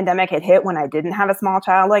this pandemic had hit when I didn't have a small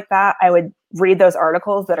child like that, I would read those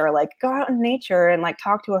articles that are like, go out in nature and like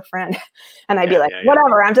talk to a friend. And I'd be like,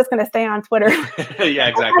 whatever, I'm just going to stay on Twitter. Yeah,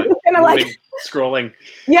 exactly. Like, scrolling.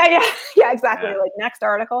 Yeah, exactly. Yeah. Like next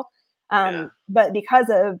article. But because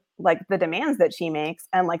of like the demands that she makes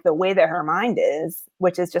and like the way that her mind is,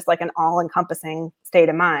 which is just like an all encompassing state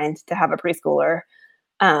of mind to have a preschooler.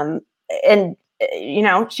 And you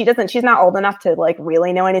know, she's not old enough to like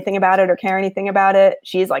really know anything about it or care anything about it.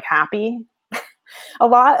 She's like happy a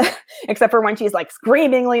lot, except for when she's like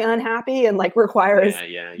screamingly unhappy and like requires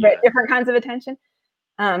different kinds of attention.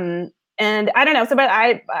 And I don't know. So, but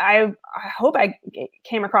I hope I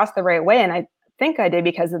came across the right way. And I think I did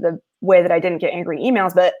because of the way that I didn't get angry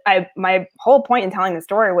emails. But my whole point in telling the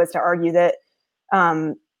story was to argue that,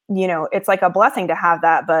 you know, it's like a blessing to have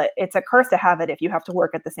that, but it's a curse to have it if you have to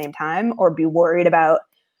work at the same time or be worried about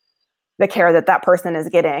the care that that person is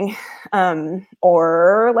getting,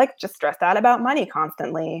 or like just stressed out about money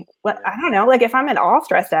constantly. But I don't know, like if I'm at all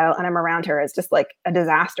stressed out and I'm around her, it's just like a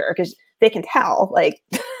disaster because they can tell, like,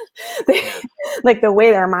 like the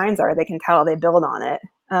way their minds are, they can tell, they build on it.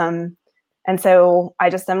 And so I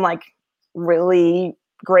just am like really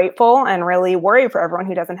grateful and really worried for everyone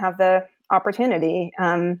who doesn't have the opportunity,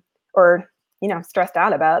 or, you know, stressed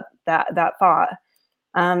out about that thought.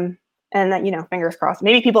 And that, you know, fingers crossed,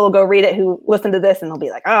 maybe people will go read it who listen to this and they'll be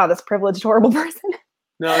like, oh, this privileged, horrible person.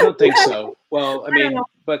 No, I don't think so. Well, I mean,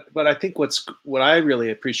 but I think what I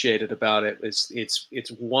really appreciated about it is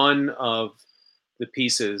it's one of the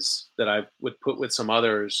pieces that I would put with some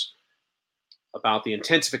others about the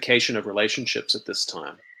intensification of relationships at this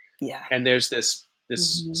time. Yeah. And there's this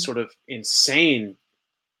sort of insane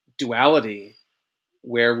duality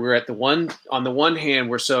where we're on the one hand,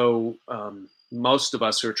 we're so, most of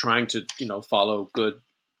us who are trying to, you know, follow good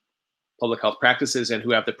public health practices and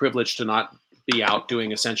who have the privilege to not be out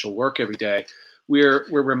doing essential work every day, we're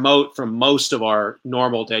remote from most of our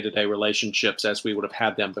normal day-to-day relationships as we would have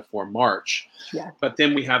had them before March. Yeah. But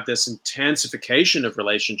then we have this intensification of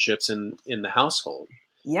relationships in the household.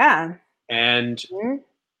 Yeah. And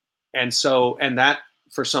so that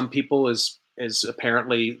for some people is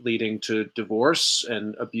apparently leading to divorce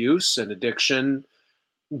and abuse and addiction.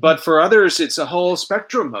 But for others, it's a whole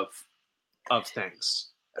spectrum of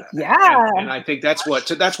things. Yeah. And I think that's why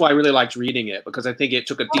I really liked reading it, because I think it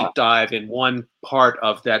took a deep dive in one part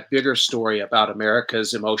of that bigger story about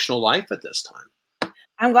America's emotional life at this time.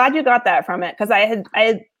 I'm glad you got that from it, because I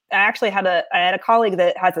actually had a colleague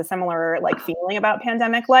that has a similar like feeling about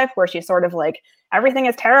pandemic life, where she's sort of like, everything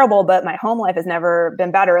is terrible, but my home life has never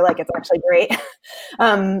been better. Like it's actually great.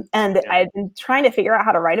 And I've been trying to figure out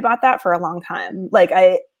how to write about that for a long time. Like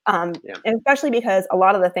and especially because a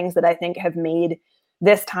lot of the things that I think have made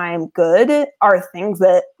this time good are things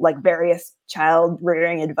that like various child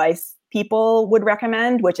rearing advice people would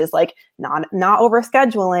recommend, which is like not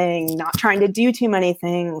overscheduling, not trying to do too many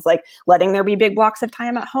things, like letting there be big blocks of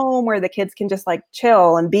time at home where the kids can just like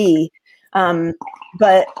chill and be.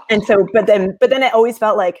 But then it always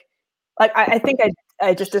felt like I think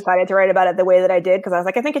I just decided to write about it the way that I did, because I was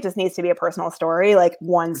like, I think it just needs to be a personal story, like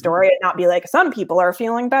one story, and not be like, some people are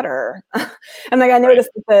feeling better. And like I noticed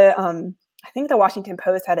that I think the Washington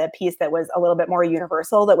Post had a piece that was a little bit more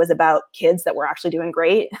universal, that was about kids that were actually doing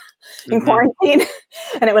great in quarantine.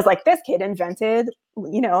 And it was like, this kid invented,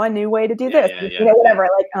 you know, a new way to do this, you know, whatever.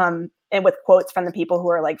 Like, and with quotes from the people who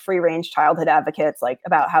are like free range childhood advocates, like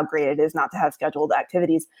about how great it is not to have scheduled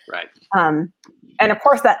activities. Right. And of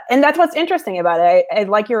course that's what's interesting about it. I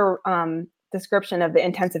like your description of the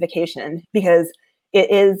intensification, because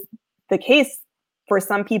it is the case for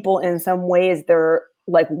some people. In some ways they're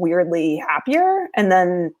like weirdly happier,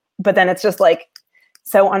 but then it's just like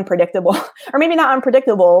so unpredictable, or maybe not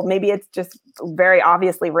unpredictable. Maybe it's just very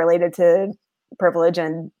obviously related to privilege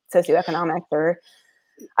and socioeconomics, or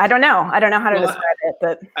I don't know how to describe it,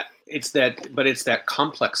 but it's that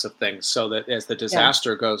complex of things. So that as the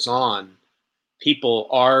disaster goes on, people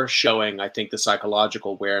are showing, I think, the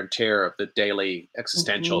psychological wear and tear of the daily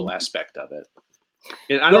existential aspect of it.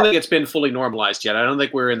 And I don't think it's been fully normalized yet. I don't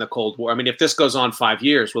think we're in the Cold War. I mean, if this goes on 5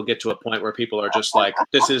 years, we'll get to a point where people are just like,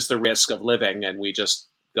 this is the risk of living, and we just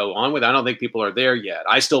go on with it. I don't think people are there yet.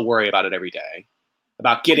 I still worry about it every day,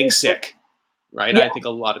 about getting sick, right? Yeah. I think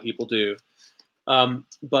a lot of people do.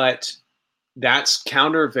 But that's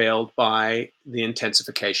countervailed by the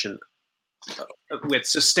intensification, with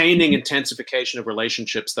sustaining intensification of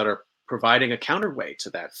relationships that are providing a counterweight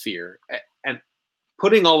to that fear. And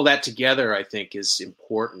putting all of that together, I think, is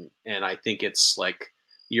important. And I think it's like,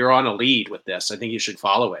 you're on a lead with this. I think you should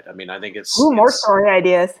follow it. I mean, I think it's more story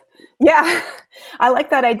ideas. Yeah, I like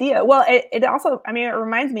that idea. Well, it also, I mean, it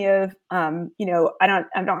reminds me of, I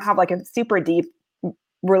don't have like a super deep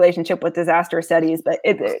relationship with disaster studies, but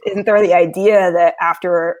isn't there the idea that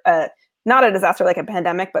after not a disaster like a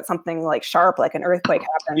pandemic, but something like sharp, like an earthquake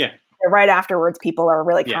happens, right afterwards, people are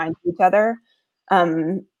really kind to each other,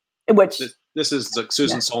 which... This is like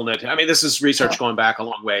Susan Solnit. I mean, this is research going back a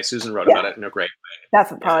long way. Susan wrote about it in a great way.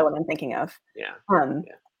 That's probably what I'm thinking of. Yeah.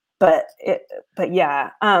 But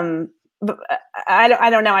I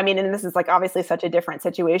don't know. I mean, and this is like obviously such a different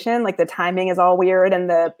situation. Like the timing is all weird, and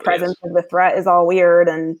the presence of the threat is all weird.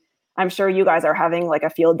 And I'm sure you guys are having like a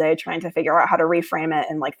field day trying to figure out how to reframe it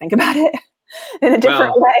and like think about it in a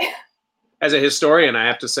different way. As a historian, I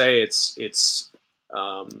have to say it's.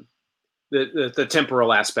 The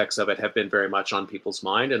temporal aspects of it have been very much on people's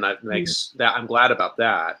mind, and that makes that I'm glad about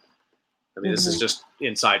that. I mean, this is just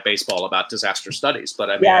inside baseball about disaster studies, but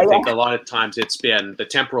I mean, I think a lot of times it's been the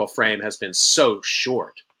temporal frame has been so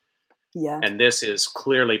short, and this is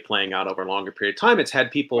clearly playing out over a longer period of time. It's had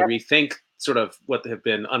people rethink sort of what have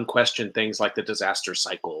been unquestioned things like the disaster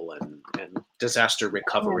cycle and disaster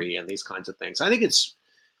recovery and these kinds of things. I think it's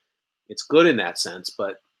good in that sense,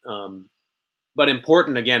 but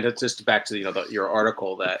important, again, just back to your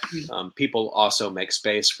article, that people also make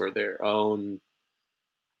space for their own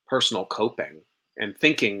personal coping and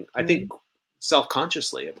thinking, I think,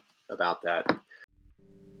 self-consciously about that.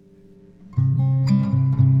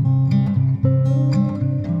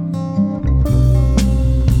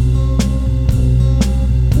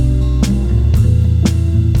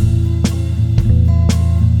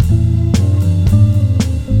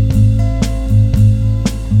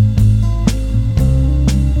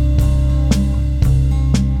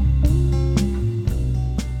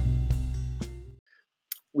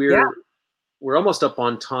 We're almost up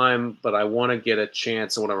on time, but I want to get a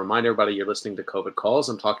chance. I want to remind everybody you're listening to COVID Calls.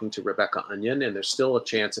 I'm talking to Rebecca Onion, and there's still a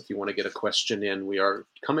chance if you want to get a question in. We are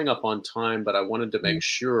coming up on time, but I wanted to make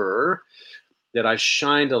sure that I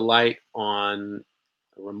shined a light on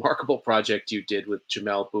a remarkable project you did with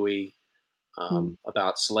Jamelle Bouie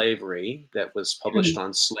about slavery that was published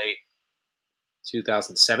on Slate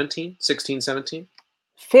 2017, 16, 17?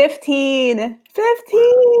 15. I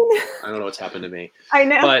don't know what's happened to me. I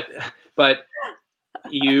know. But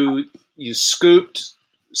you scooped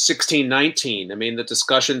 1619. I mean, the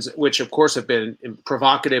discussions, which of course have been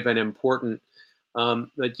provocative and important,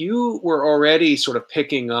 but you were already sort of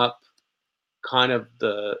picking up kind of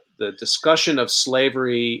the discussion of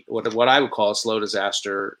slavery, what I would call a slow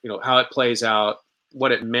disaster, how it plays out,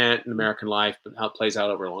 what it meant in American life, but how it plays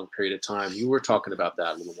out over a long period of time. You were talking about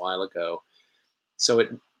that a little while ago. So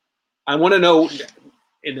I want to know,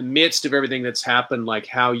 in the midst of everything that's happened, like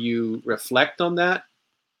how you reflect on that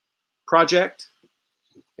project.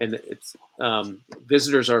 And it's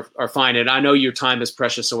visitors are fine. And I know your time is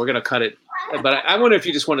precious, so we're going to cut it. But I wonder if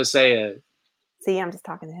you just want to say See, I'm just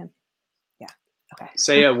talking to him. Yeah. Okay.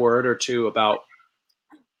 Say a word or two about,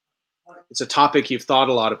 it's a topic you've thought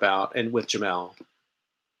a lot about, and with Jamelle,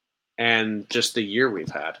 and just the year we've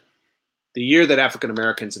had. The year that African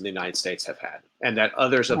Americans in the United States have had, and that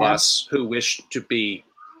others of us who wish to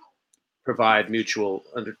provide mutual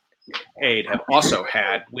aid have also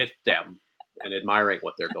had with them, and admiring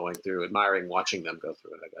what they're going through, admiring watching them go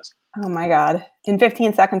through it, I guess. Oh my God. In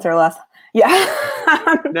 15 seconds or less. Yeah.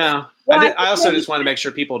 No, Well, I also just want to make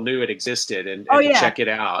sure people knew it existed and to check it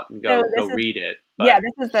out and go read it. But. Yeah,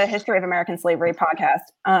 this is the History of American Slavery podcast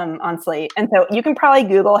on Slate. And so you can probably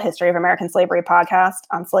Google History of American Slavery podcast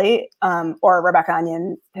on Slate, or Rebecca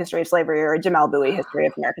Onion History of Slavery, or Jamelle Bouie History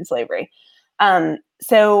of American Slavery.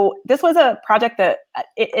 So this was a project that,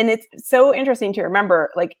 and it's so interesting to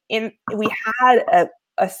remember, like we had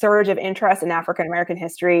a surge of interest in African American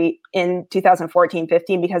history in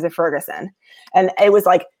 2014-15 because of Ferguson. And it was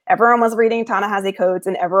like everyone was reading Ta-Nehisi Coates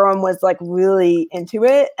and everyone was like really into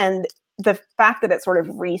it. And the fact that it sort of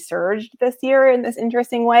resurged this year in this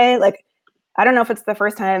interesting way, like, I don't know if it's the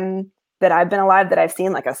first time that I've been alive that I've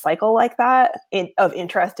seen like a cycle like that of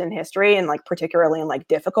interest in history, and like particularly in like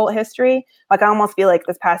difficult history. Like I almost feel like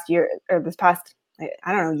this past year, or this past,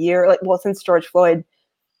 I don't know, year, like, well, since George Floyd,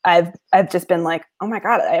 I've just been like, oh my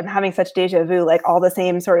God, I'm having such deja vu, like all the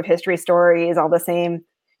same sort of history stories, all the same,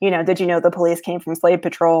 did you know the police came from slave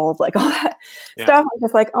patrols, like all that stuff. I'm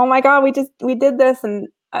just like, oh my God, we did this, and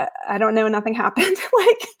I don't know, nothing happened.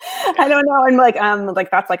 Like, I don't know. And like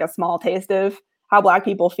that's like a small taste of how Black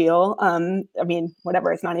people feel. I mean,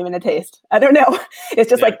 whatever, it's not even a taste. I don't know. It's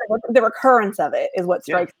just like the recurrence of it is what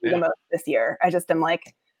strikes me the most this year. I just am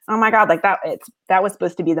like, oh my God, like that was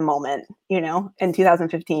supposed to be the moment, in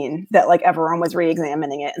 2015 that like everyone was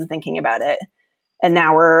re-examining it and thinking about it. And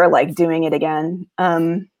now we're like doing it again.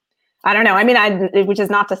 I don't know. I mean, which is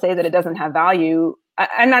not to say that it doesn't have value.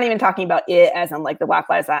 I'm not even talking about it as in like the Black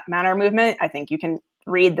Lives Matter movement. I think you can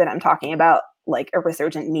read that I'm talking about like a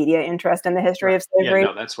resurgent media interest in the history of slavery. Yeah,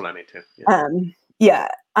 no, that's what I mean too. Yeah.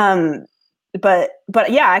 But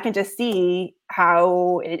yeah, I can just see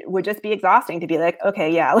how it would just be exhausting to be like,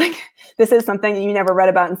 okay, yeah, like this is something that you never read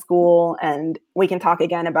about in school, and we can talk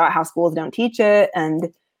again about how schools don't teach it,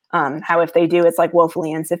 and how if they do, it's like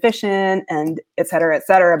woefully insufficient, and et cetera, et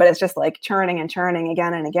cetera. But it's just like churning and churning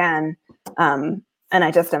again and again. And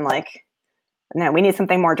I just am like, no, we need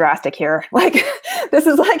something more drastic here. Like this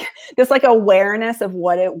is like this like awareness of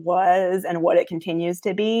what it was and what it continues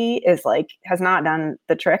to be is like has not done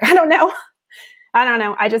the trick. I don't know.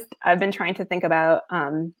 I've been trying to think about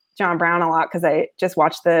John Brown a lot because I just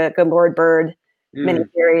watched the Good Lord Bird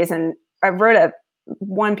miniseries, and I wrote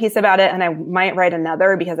one piece about it, and I might write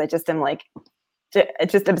another because I just am like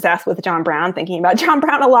just obsessed with John Brown, thinking about John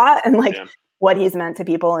Brown a lot and like what he's meant to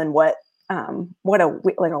people, and what a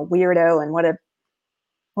weirdo, and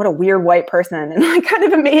what a weird white person, and like kind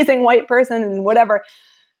of amazing white person, and whatever.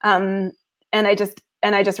 And I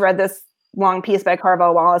just read this long piece by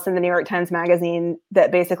Carvel Wallace in the New York Times Magazine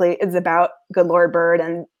that basically is about Good Lord Bird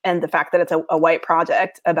and the fact that it's a white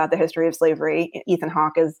project about the history of slavery. Ethan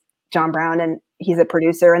Hawke is John Brown, and he's a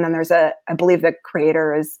producer. And then there's I believe the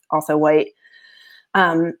creator is also white.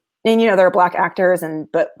 And there are Black actors,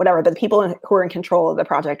 but the people who were in control of the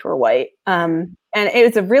project were white. And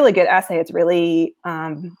it's a really good essay. It's really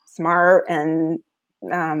smart and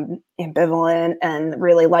ambivalent, and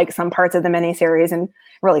really like some parts of the miniseries, and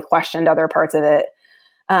really questioned other parts of it.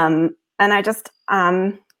 And I just,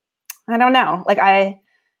 I don't know, like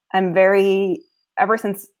I'm very, ever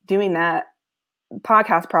since doing that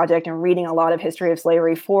podcast project and reading a lot of history of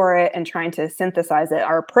slavery for it and trying to synthesize it,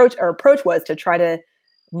 our approach was to try to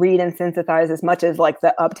read and synthesize as much as like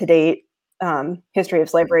the up-to-date history of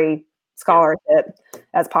slavery scholarship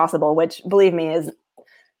as possible, which, believe me, is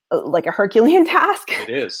like a Herculean task. It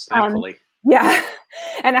is, thankfully. Yeah.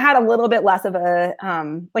 And it had a little bit less of a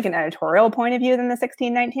like an editorial point of view than the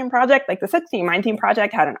 1619 project. Like the 1619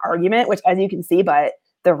 project had an argument, which, as you can see by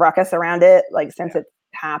the ruckus around it, like since it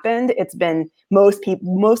happened, it's been most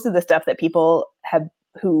of the stuff that people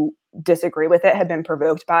who disagree with it have been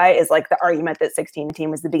provoked by is like the argument that 1619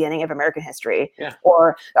 was the beginning of American history,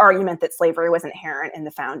 or the argument that slavery was inherent in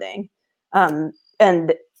the founding. And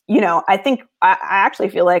I think I actually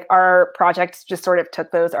feel like our project just sort of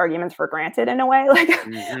took those arguments for granted in a way. Like,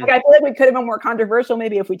 like I feel like we could have been more controversial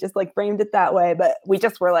maybe if we just like framed it that way, but we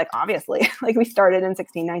just were like, obviously, like we started in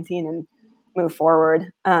 1619 and moved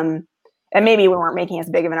forward. And maybe we weren't making as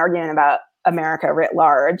big of an argument about America writ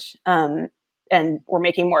large. And we're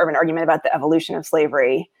making more of an argument about the evolution of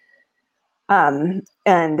slavery and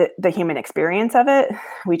the human experience of it.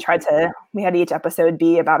 We had each episode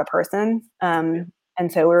be about a person.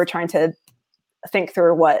 And so we were trying to think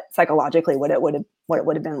through what psychologically what it would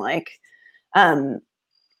have been like. And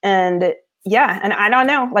I don't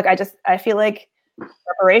know, like I feel like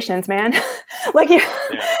reparations, man. like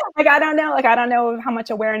I don't know how much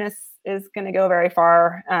awareness is going to go very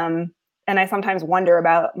far. And I sometimes wonder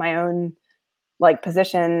about my own like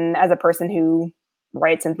position as a person who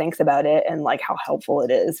writes and thinks about it, and like how helpful it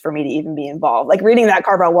is for me to even be involved. Like reading that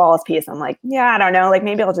Carvel Wallace piece, I'm like, yeah, I don't know, like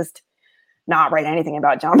maybe I'll just not write anything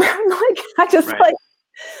about John Brown. Like I just like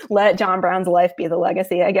let John Brown's life be the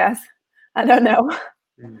legacy, I guess. I don't know.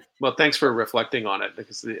 Well, thanks for reflecting on it,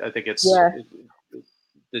 because I think it's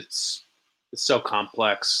so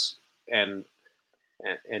complex, and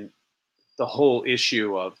the whole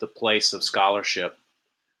issue of the place of scholarship.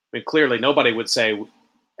 I mean, clearly nobody would say,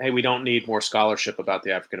 hey, we don't need more scholarship about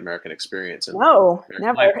the African American experience. No,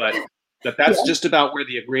 never. But that's just about where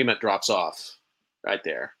the agreement drops off right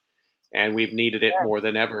there. And we've needed it more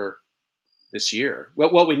than ever this year.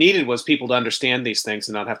 What we needed was people to understand these things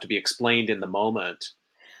and not have to be explained in the moment,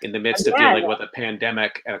 in the midst of dealing with a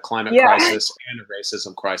pandemic and a climate crisis and a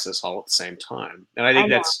racism crisis all at the same time. And I think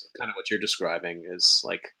that's kind of what you're describing, is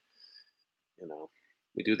like,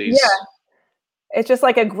 we do these. Yeah. It's just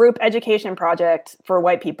like a group education project for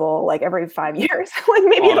white people, like every 5 years. Like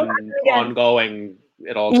maybe ongoing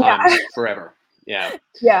at all times, forever. Yeah.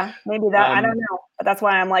 Yeah, maybe that. I don't know. But that's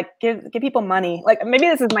why I'm like, give people money. Like maybe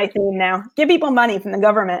this is my theme now. Give people money from the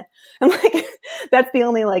government. I'm like, that's the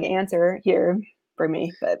only like answer here for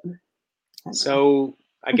me. But so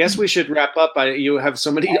I guess we should wrap up. You have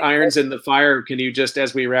so many irons in the fire. Can you just,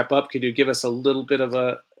 as we wrap up, could you give us a little bit of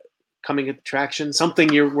a coming attraction,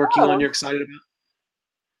 something you're working on, you're excited about?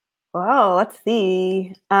 Well, let's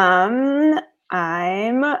see. I'm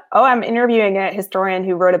interviewing a historian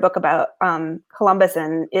who wrote a book about Columbus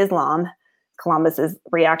and Islam, Columbus's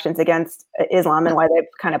reactions against Islam and why they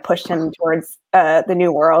kind of pushed him towards the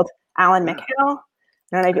New World. Alan McHale.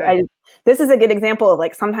 And this is a good example of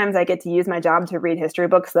like sometimes I get to use my job to read history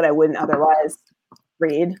books that I wouldn't otherwise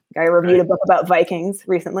read. I reviewed a book about Vikings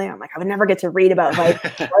recently. I'm like, I would never get to read about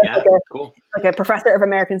Vikings. Like a professor of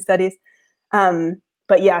American studies.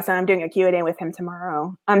 But yeah, so I'm doing a Q&A with him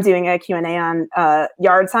tomorrow. I'm doing a Q&A on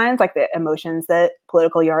yard signs, like the emotions that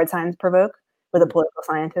political yard signs provoke, with a political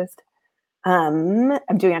scientist. I'm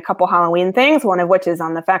doing a couple Halloween things, one of which is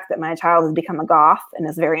on the fact that my child has become a goth and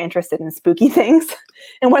is very interested in spooky things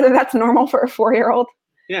and whether that's normal for a 4-year-old.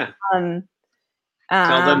 Yeah.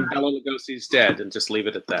 Tell them Bela Lugosi's dead and just leave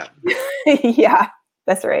it at that. Yeah,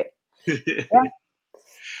 that's right. Yeah.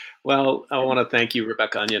 Well, I want to thank you,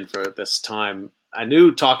 Rebecca Onion, for this time. I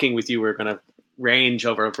knew talking with you, we were going to range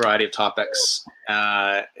over a variety of topics,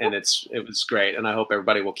 and it was great. And I hope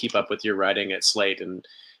everybody will keep up with your writing at Slate and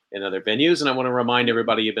in other venues. And I want to remind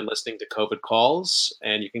everybody you've been listening to COVID Calls,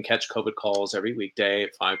 and you can catch COVID Calls every weekday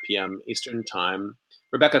at 5 p.m. Eastern Time.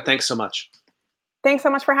 Rebecca, thanks so much. Thanks so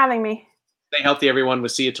much for having me. Stay healthy, everyone. We'll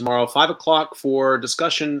see you tomorrow, 5 o'clock, for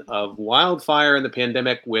discussion of wildfire and the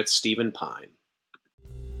pandemic with Stephen Pine.